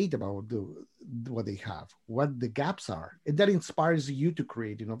what they hate about what they have, what the gaps are, and that inspires you to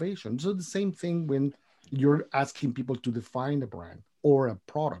create innovation. So the same thing when you're asking people to define a brand or a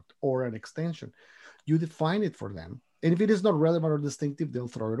product or an extension. You define it for them. And if it is not relevant or distinctive, they'll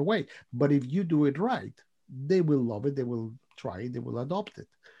throw it away. But if you do it right, they will love it. They will try it. They will adopt it.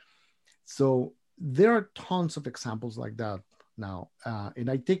 So there are tons of examples like that now. And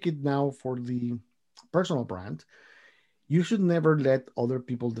I take it now for the personal brand. You should never let other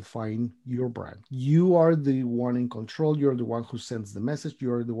people define your brand. You are the one in control. You're the one who sends the message.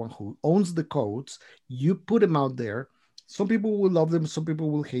 You're the one who owns the codes. You put them out there. Some people will love them. Some people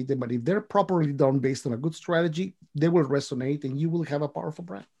will hate them. But if they're properly done based on a good strategy, they will resonate and you will have a powerful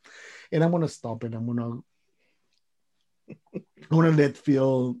brand. And I'm going to stop it. I'm going to let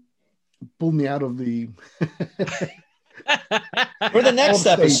Phil pull me out of the... For the next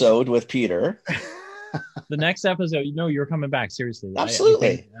episode with Peter... The next episode, you're coming back. Seriously.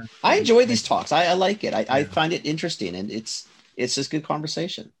 Absolutely. I enjoy these talks. I like it. I find it interesting, and it's just good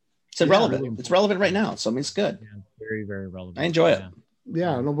conversation. It's relevant. Really, it's relevant right now. So I mean, it's good. Yeah, very, very relevant. I enjoy it.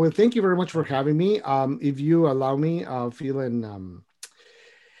 Yeah. No, well, thank you very much for having me. If you allow me, Phil and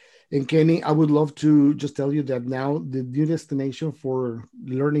Kenny, I would love to just tell you that now the new destination for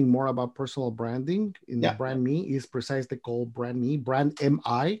learning more about personal branding in Brand Me is precisely called Brand Me, Brand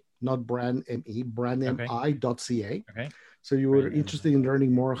MI. Not Brand ME, brandmi.ca. Okay. So you were interested in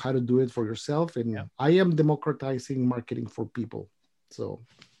learning more how to do it for yourself. And I am democratizing marketing for people. So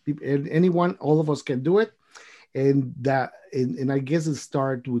anyone, all of us can do it. And I guess the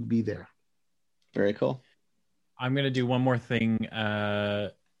start would be there. Very cool. I'm going to do one more thing.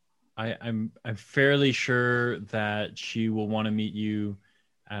 I'm fairly sure that she will want to meet you.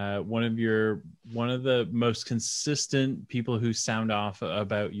 One of the most consistent people who sound off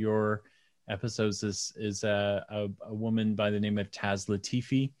about your episodes is a woman by the name of Taz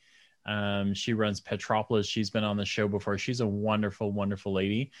Latifi. She runs Petropolis. She's been on the show before. She's a wonderful, wonderful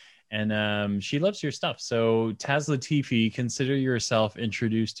lady, and she loves your stuff. So Taz Latifi, consider yourself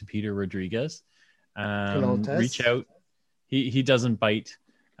introduced to Peter Rodriguez. Hello, Taz. Reach out. He doesn't bite.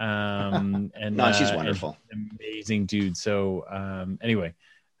 And no, she's wonderful, amazing dude. So anyway.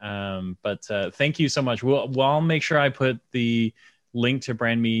 But thank you so much. I'll make sure I put the link to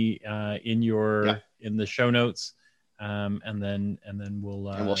Brand Me in the show notes, and then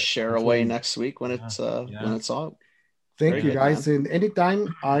we'll share away next week when it's out. Thank you, guys. And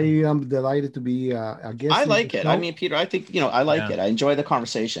anytime, I am delighted to be a guest. I like it. I mean, Peter, I think I like it. I enjoy the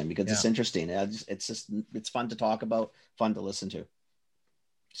conversation because it's interesting. It's fun to talk about, fun to listen to.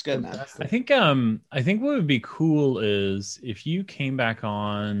 It's good, man. I think what would be cool is if you came back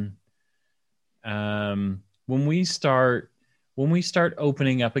on when we start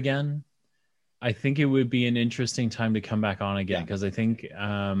opening up again. I think it would be an interesting time to come back on again because I think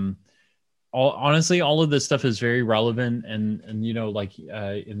honestly all of this stuff is very relevant and like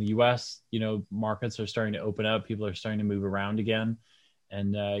in the US, markets are starting to open up, people are starting to move around again,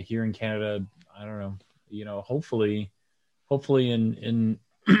 and here in Canada, I don't know, hopefully in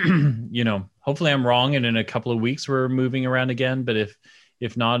hopefully I'm wrong and in a couple of weeks we're moving around again, but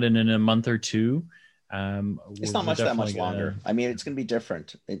if not, in a month or two, it's not that much longer. I mean, it's going to be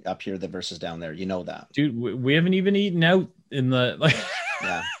different up here versus down there. You know that, dude. We haven't even eaten out in the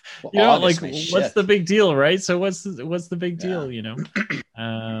yeah. Well, what's the big deal, right? So what's the big deal?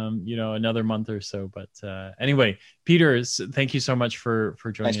 Another month or so. But anyway, Peter, thank you so much for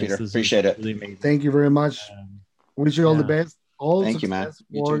joining us. Peter. This appreciate it. Really amazing. Thank you very much. Wish you all the best. Thank you, man.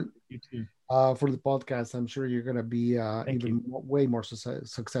 You too. for the podcast. I'm sure you're going to be way more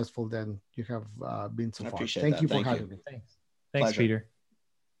successful than you have been so I far. appreciate Thank that. you for Thank having you. me. Thanks, Pleasure. Peter.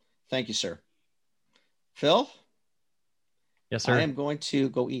 Thank you, sir. Phil, Yes, sir. I am going to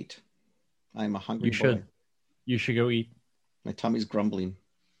go eat. I'm a hungry You boy. should. You should go eat. My tummy's grumbling.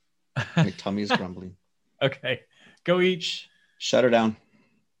 My tummy is grumbling. Okay, go eat. Shut her down.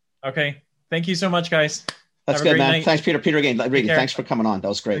 Okay, thank you so much, guys. That's Have a good, great man. night. Thanks, Peter. Peter again. Regan, care. thanks for coming on. That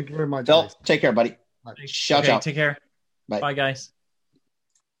was great. Thank you very much, Phil, guys. take care, buddy. Bye. Ciao, Okay, ciao. take care. Bye. Bye, guys.